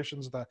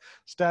regulations, the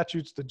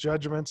statutes, the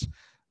judgments,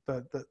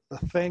 the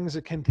things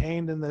that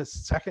contained in the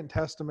Second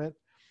Testament.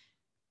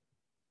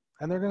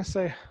 And they're going to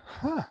say,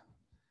 huh,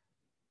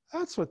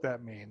 that's what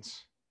that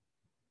means.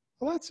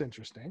 Well, that's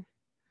interesting.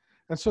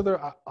 And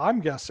so I'm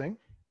guessing,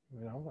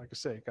 like I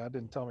say, God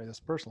didn't tell me this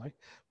personally,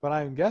 but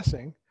I'm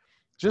guessing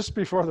just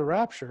before the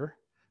rapture,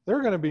 there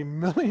are going to be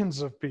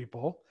millions of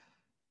people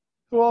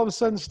who all of a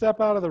sudden step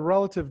out of the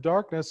relative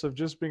darkness of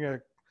just being a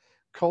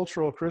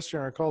cultural Christian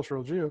or a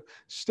cultural Jew,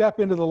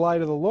 step into the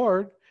light of the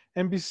Lord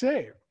and be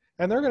saved.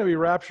 And they're going to be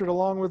raptured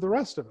along with the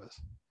rest of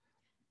us.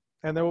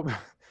 And there will be,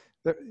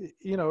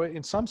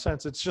 in some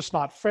sense, it's just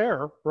not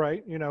fair,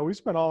 right? We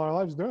spend all our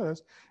lives doing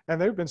this, and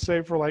they've been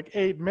saved for like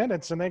 8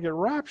 minutes and they get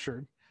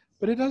raptured.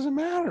 But it doesn't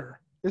matter.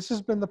 This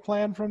has been the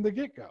plan from the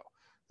get-go.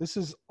 This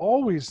is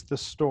always the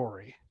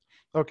story.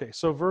 Okay,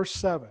 so verse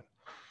 7,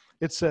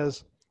 it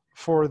says,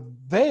 for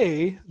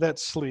they that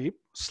sleep,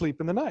 sleep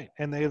in the night,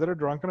 and they that are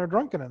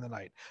drunken in the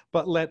night.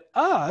 But let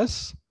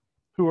us,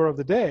 who are of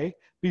the day,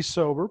 be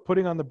sober,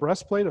 putting on the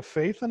breastplate of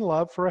faith and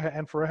love,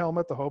 and for a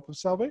helmet the hope of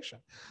salvation.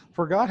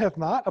 For God hath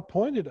not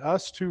appointed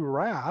us to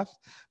wrath,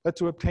 but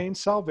to obtain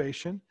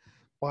salvation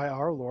by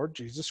our Lord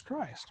Jesus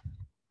Christ.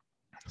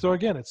 So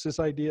again, it's this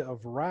idea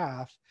of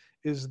wrath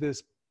is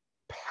this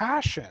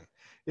passion.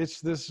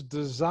 It's this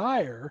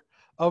desire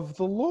of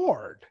the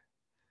Lord,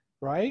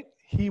 right?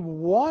 He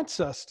wants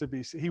us to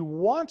be, he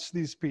wants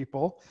these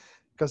people,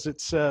 because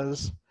it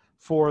says,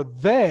 for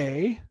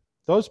they,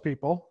 those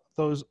people,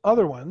 those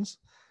other ones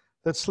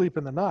that sleep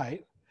in the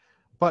night,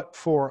 but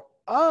for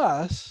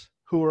us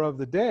who are of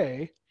the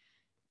day.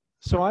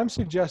 So I'm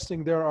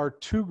suggesting there are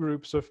two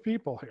groups of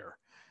people here.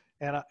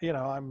 And,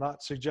 I'm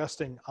not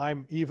suggesting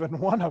I'm even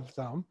one of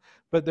them,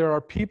 but there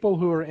are people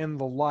who are in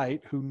the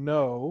light who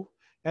know,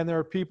 and there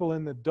are people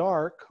in the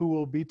dark who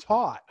will be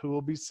taught, who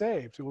will be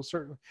saved, who will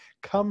certainly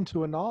come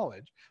to a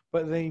knowledge.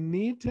 But they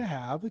need to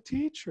have a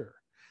teacher.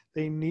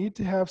 They need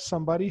to have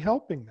somebody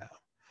helping them.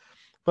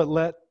 But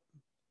let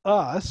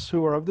us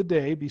who are of the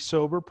day be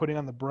sober, putting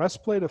on the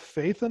breastplate of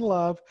faith and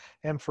love,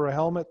 and for a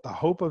helmet the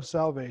hope of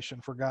salvation.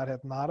 For God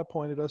hath not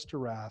appointed us to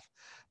wrath,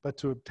 but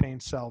to obtain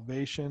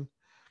salvation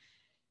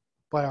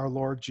by our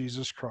Lord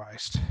Jesus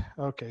Christ.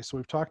 Okay, so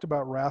we've talked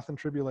about wrath and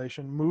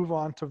tribulation. Move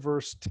on to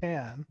verse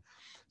 10. It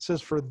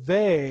says, for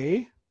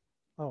they,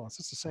 it's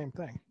just the same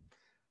thing.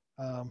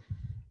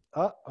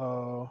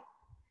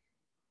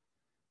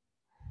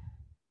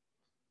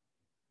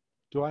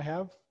 Do I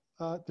have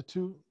the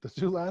two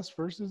last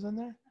verses in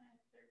there?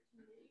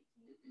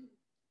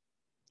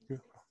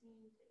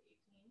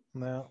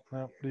 No.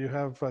 Do you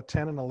have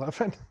 10 and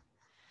 11?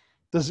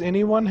 Does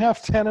anyone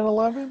have 10 and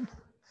 11?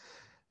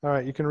 All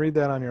right, you can read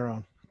that on your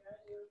own.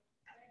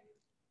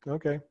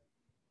 Okay.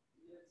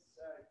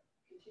 Let's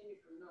continue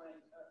from 9.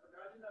 For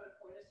God did not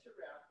appoint us to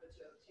wrath, but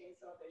to obtain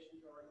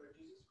salvation through our Lord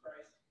Jesus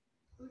Christ,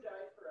 who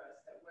died for us,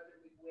 that whether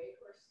we wake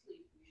or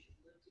sleep, we should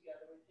live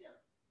together with him.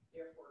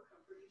 Therefore,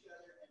 comfort each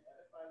other and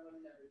edify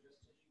one another, just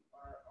as you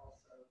are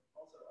also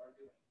are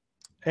doing.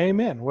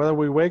 Amen. Whether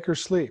we wake or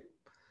sleep,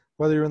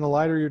 whether you're in the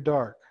light or you're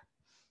dark,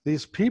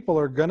 these people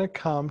are going to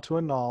come to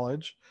a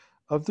knowledge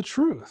of the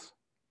truth.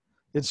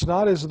 It's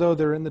not as though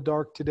they're in the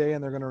dark today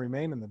and they're going to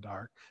remain in the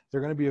dark. There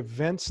are going to be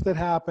events that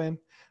happen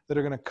that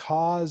are going to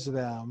cause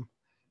them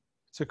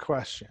to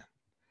question.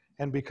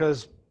 And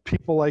because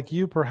people like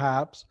you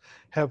perhaps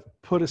have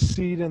put a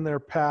seed in their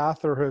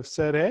path or have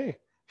said, hey,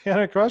 if you have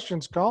any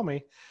questions, call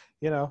me,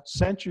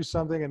 sent you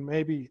something, and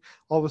maybe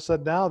all of a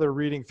sudden now they're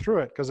reading through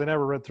it because they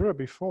never read through it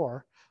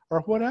before,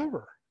 or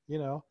whatever,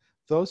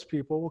 those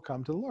people will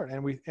come to the Lord.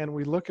 And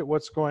we look at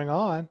what's going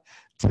on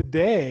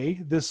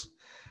today.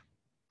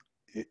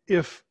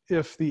 If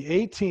the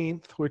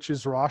 18th, which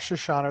is Rosh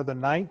Hashanah, the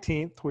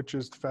 19th, which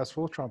is the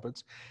Festival of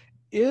Trumpets,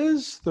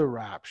 is the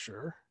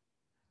rapture,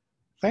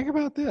 think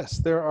about this.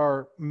 There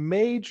are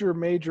major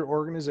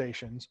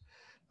organizations.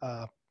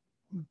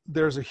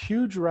 There's a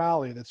huge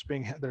rally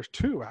there's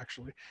two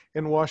actually,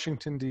 in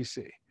Washington,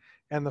 D.C.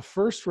 And the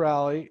first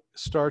rally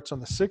starts on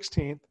the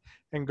 16th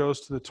and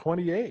goes to the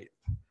 28th.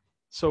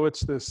 So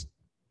it's this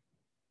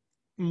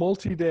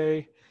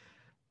multi-day,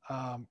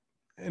 and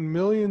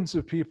millions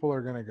of people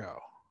are going to go,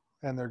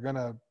 and they're going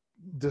to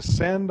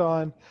descend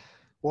on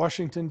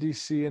Washington,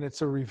 D.C., and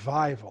it's a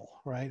revival,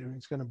 right?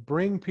 It's going to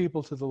bring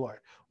people to the Lord.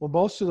 Well,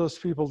 most of those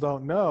people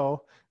don't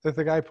know that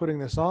the guy putting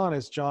this on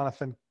is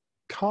Jonathan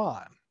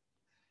Cahn,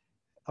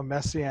 a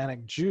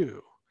Messianic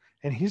Jew.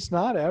 And he's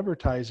not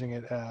advertising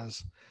it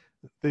as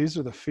these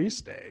are the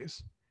feast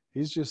days.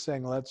 He's just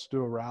saying, let's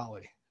do a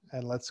rally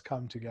and let's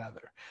come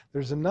together.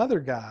 There's another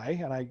guy,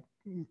 and I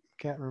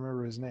can't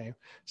remember his name,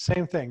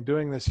 same thing,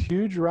 doing this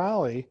huge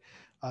rally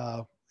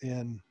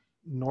in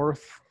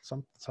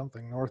northeastern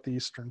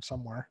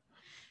somewhere.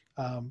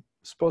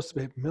 Supposed to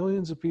be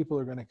millions of people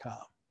are going to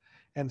come,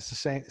 and it's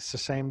the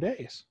same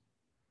days.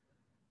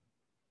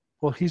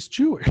 Well, he's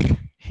Jewish.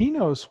 He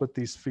knows what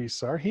these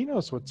feasts are. He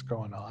knows what's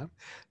going on.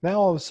 Now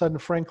all of a sudden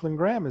Franklin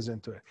Graham is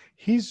into it.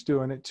 He's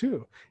doing it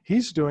too.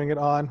 He's doing it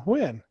on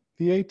when?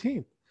 The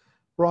 18th,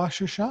 Rosh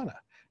Hashanah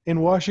in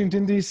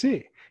Washington,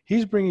 D.C.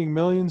 He's bringing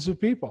millions of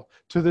people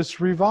to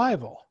this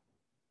revival,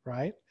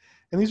 right?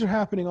 And these are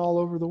happening all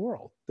over the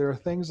world. There are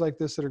things like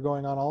this that are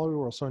going on all over the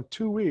world. So in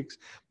 2 weeks,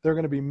 there are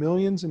going to be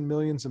millions and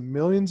millions and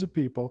millions of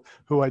people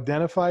who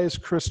identify as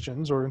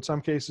Christians, or in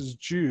some cases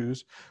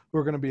Jews, who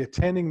are going to be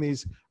attending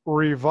these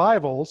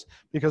revivals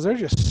because they're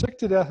just sick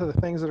to death of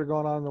the things that are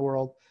going on in the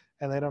world,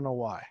 and they don't know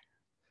why.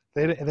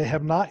 They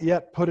have not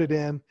yet put it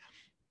in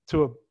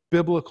to a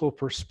biblical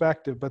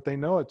perspective, but they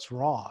know it's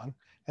wrong,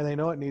 and they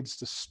know it needs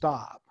to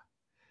stop.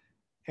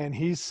 And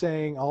he's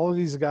saying, all of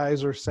these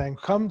guys are saying,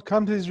 come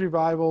to these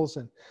revivals,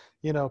 and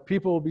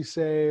people will be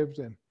saved.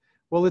 And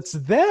well, it's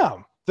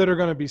them that are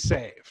going to be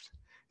saved.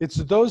 It's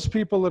those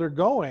people that are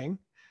going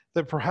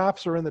that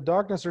perhaps are in the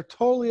darkness, are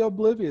totally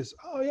oblivious.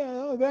 Oh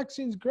yeah, the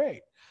vaccine's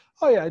great.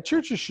 Oh yeah,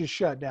 churches should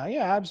shut down.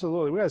 Yeah,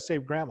 absolutely. We got to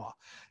save grandma.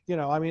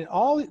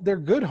 They're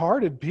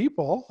good-hearted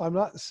people. I'm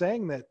not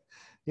saying that,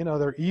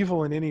 they're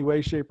evil in any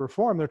way, shape, or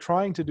form. They're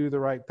trying to do the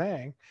right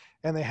thing,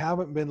 and they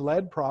haven't been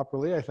led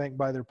properly, I think,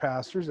 by their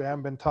pastors. They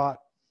haven't been taught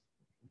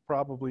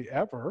probably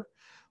ever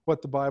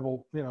what the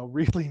Bible,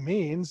 really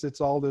means. It's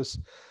all this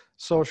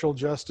social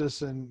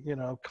justice and,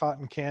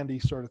 cotton candy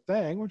sort of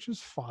thing, which is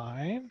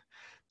fine,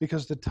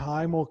 because the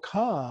time will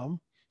come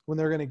when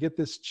they're going to get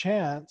this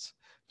chance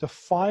to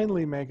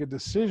finally make a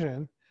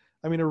decision.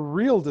 I mean, a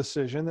real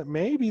decision that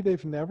maybe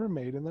they've never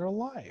made in their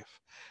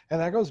life.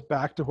 And that goes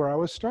back to where I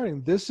was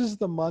starting. This is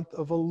the month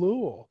of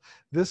Elul.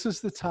 This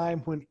is the time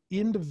when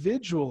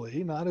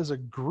individually, not as a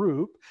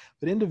group,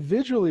 but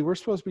individually, we're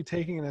supposed to be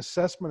taking an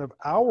assessment of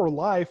our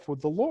life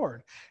with the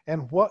Lord.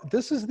 And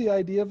this is the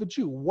idea of a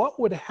Jew. What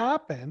would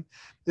happen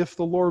if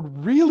the Lord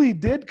really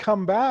did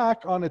come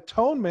back on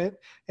atonement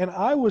and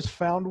I was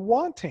found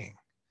wanting?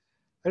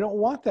 I don't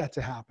want that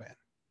to happen.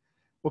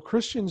 Well,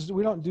 Christians,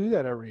 we don't do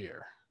that every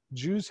year.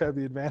 Jews have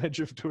the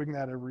advantage of doing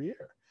that every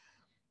year.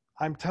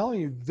 I'm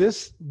telling you,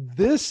 this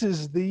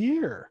is the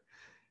year.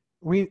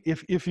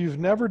 If you've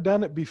never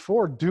done it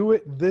before, do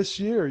it this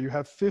year. You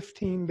have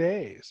 15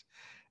 days.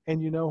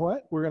 And you know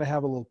what? We're going to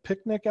have a little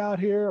picnic out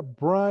here, a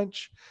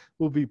brunch.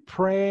 We'll be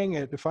praying.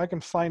 If I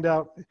can find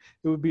out,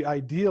 it would be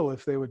ideal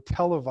if they would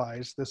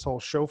televise this whole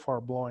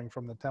shofar blowing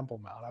from the Temple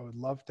Mount. I would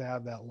love to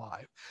have that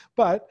live.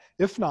 But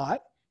if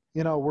not,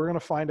 we're going to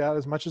find out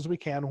as much as we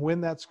can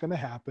when that's going to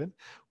happen.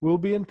 We'll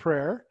be in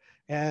prayer.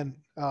 And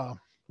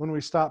when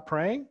we stop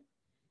praying,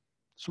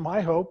 it's my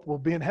hope we'll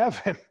be in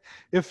heaven.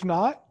 If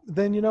not,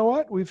 then you know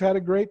what? We've had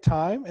a great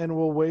time, and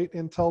we'll wait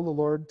until the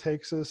Lord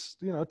takes us,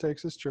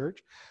 takes his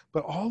church.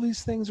 But all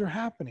these things are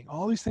happening.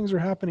 All these things are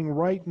happening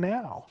right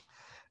now.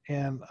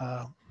 And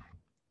I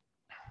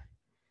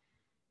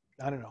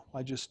don't know.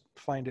 I just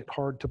find it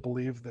hard to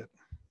believe that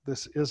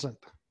this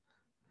isn't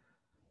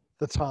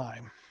the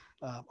time.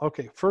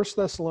 Okay, 1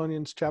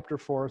 Thessalonians chapter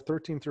 4,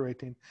 13 through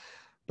 18.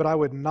 But I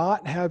would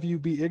not have you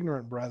be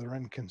ignorant,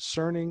 brethren,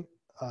 concerning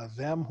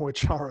them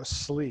which are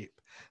asleep,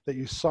 that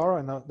you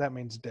sorrow not, that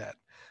means dead,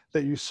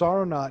 that you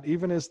sorrow not,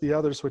 even as the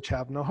others which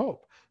have no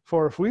hope.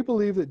 For if we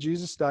believe that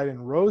Jesus died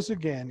and rose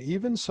again,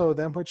 even so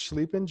them which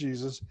sleep in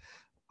Jesus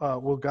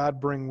will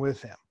God bring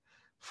with him.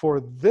 For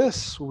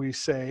this we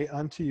say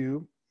unto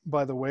you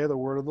by the way of the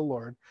word of the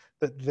Lord,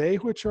 that they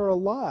which are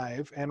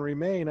alive and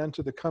remain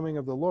unto the coming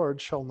of the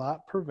Lord shall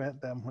not prevent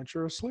them which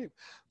are asleep.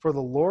 For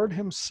the Lord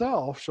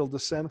himself shall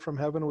descend from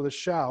heaven with a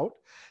shout,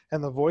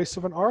 and the voice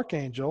of an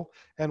archangel,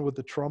 and with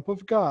the trump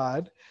of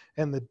God,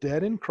 and the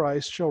dead in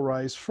Christ shall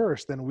rise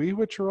first. Then we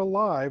which are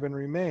alive and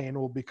remain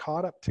will be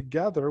caught up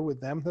together with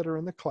them that are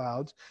in the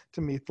clouds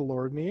to meet the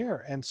Lord in the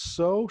air. And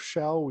so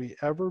shall we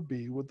ever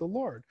be with the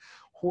Lord.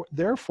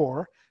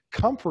 Therefore,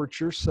 comfort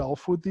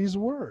yourself with these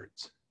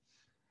words.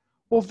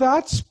 Well,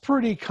 that's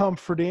pretty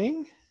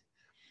comforting.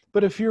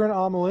 But if you're an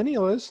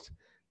amillennialist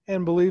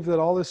and believe that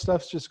all this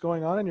stuff's just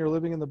going on and you're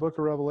living in the book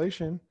of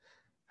Revelation,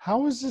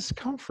 how is this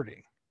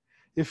comforting?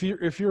 If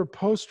you're a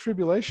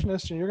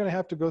post-tribulationist and you're going to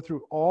have to go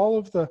through all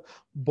of the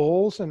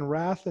bowls and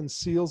wrath and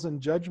seals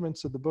and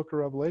judgments of the book of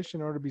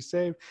Revelation in order to be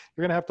saved,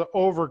 you're going to have to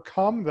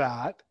overcome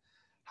that.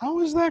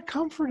 How is that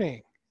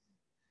comforting?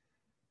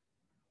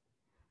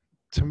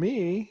 To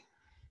me,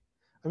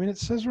 I mean, it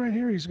says right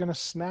here, he's going to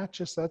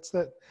snatch us. That's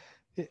that.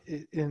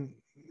 In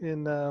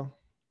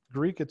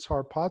Greek, it's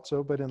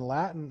harpazo, but in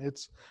Latin,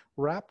 it's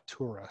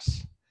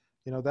rapturus.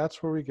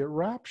 That's where we get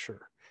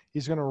rapture.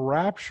 He's going to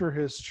rapture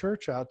his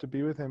church out to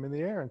be with him in the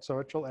air, and so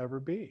it shall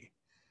ever be.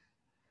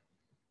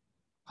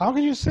 How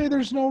can you say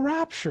there's no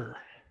rapture?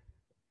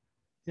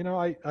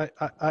 I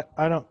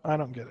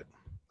don't get it.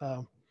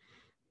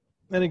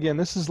 And again,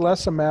 this is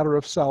less a matter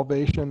of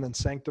salvation than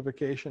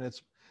sanctification.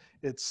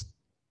 It's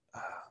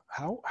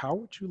how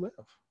would you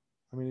live?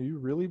 I mean, do you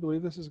really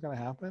believe this is going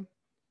to happen?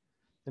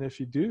 And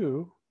if you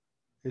do,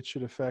 it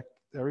should affect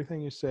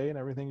everything you say and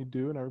everything you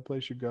do and every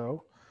place you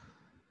go.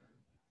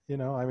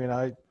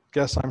 I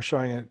guess I'm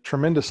showing a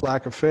tremendous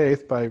lack of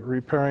faith by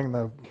repairing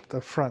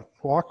the front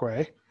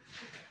walkway.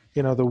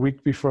 the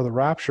week before the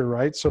rapture,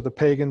 right? So the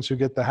pagans who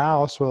get the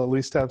house will at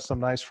least have some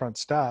nice front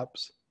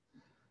steps.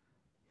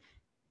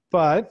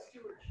 But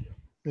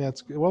yeah,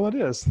 it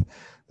is.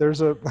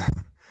 There's a,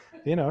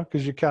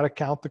 because you got to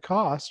count the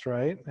cost,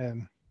 right?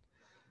 And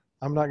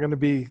I'm not going to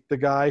be the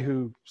guy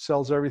who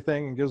sells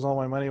everything and gives all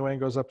my money away and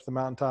goes up to the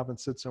mountaintop and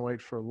sits and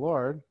waits for the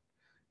Lord,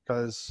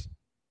 because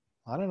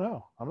I don't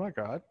know. I'm not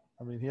God.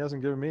 I mean, he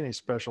hasn't given me any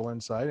special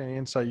insight, any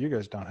insight you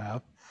guys don't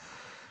have.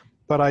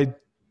 But I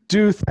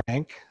do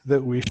think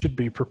that we should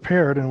be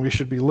prepared and we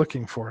should be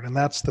looking for it. And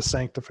that's the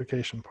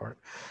sanctification part.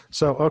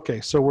 So,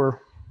 okay, so we're,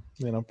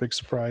 big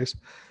surprise.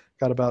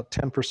 Got about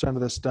 10%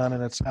 of this done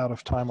and it's out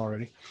of time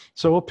already.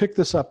 So we'll pick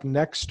this up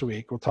next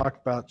week. We'll talk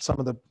about some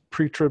of the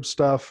pre-trib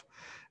stuff.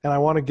 And I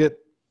want to get,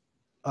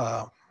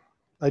 I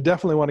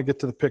definitely want to get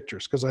to the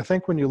pictures, because I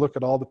think when you look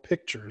at all the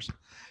pictures,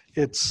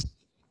 it's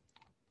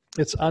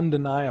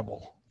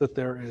undeniable that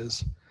there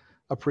is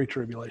a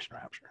pre-tribulation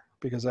rapture,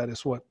 because that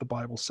is what the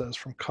Bible says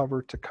from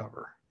cover to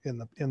cover in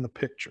the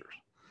pictures.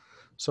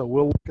 So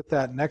we'll look at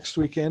that next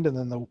weekend, and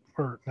then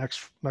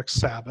next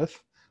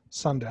Sabbath,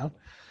 sundown.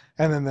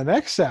 And then the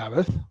next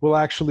Sabbath will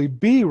actually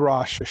be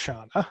Rosh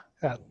Hashanah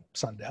at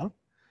sundown.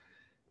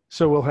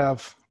 So we'll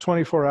have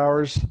 24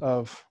 hours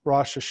of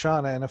Rosh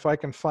Hashanah. And if I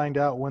can find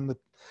out when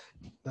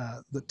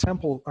the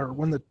temple, or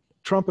when the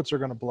trumpets are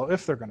going to blow,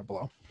 if they're going to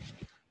blow,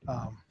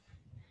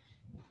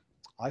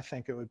 I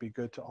think it would be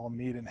good to all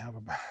meet and have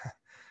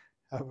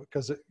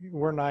because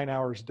we're 9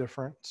 hours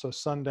different. So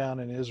sundown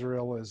in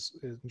Israel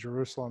in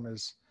Jerusalem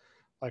is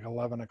like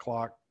 11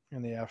 o'clock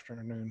in the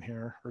afternoon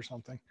here or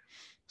something.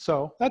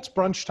 So that's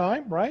brunch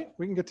time, right?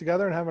 We can get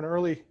together and have an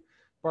early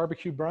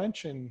barbecue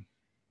brunch, and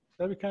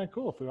that'd be kind of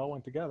cool if we all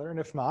went together. And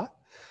if not,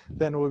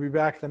 then we'll be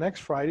back the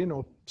next Friday and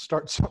we'll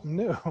start something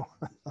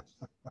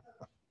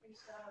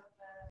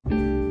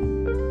new.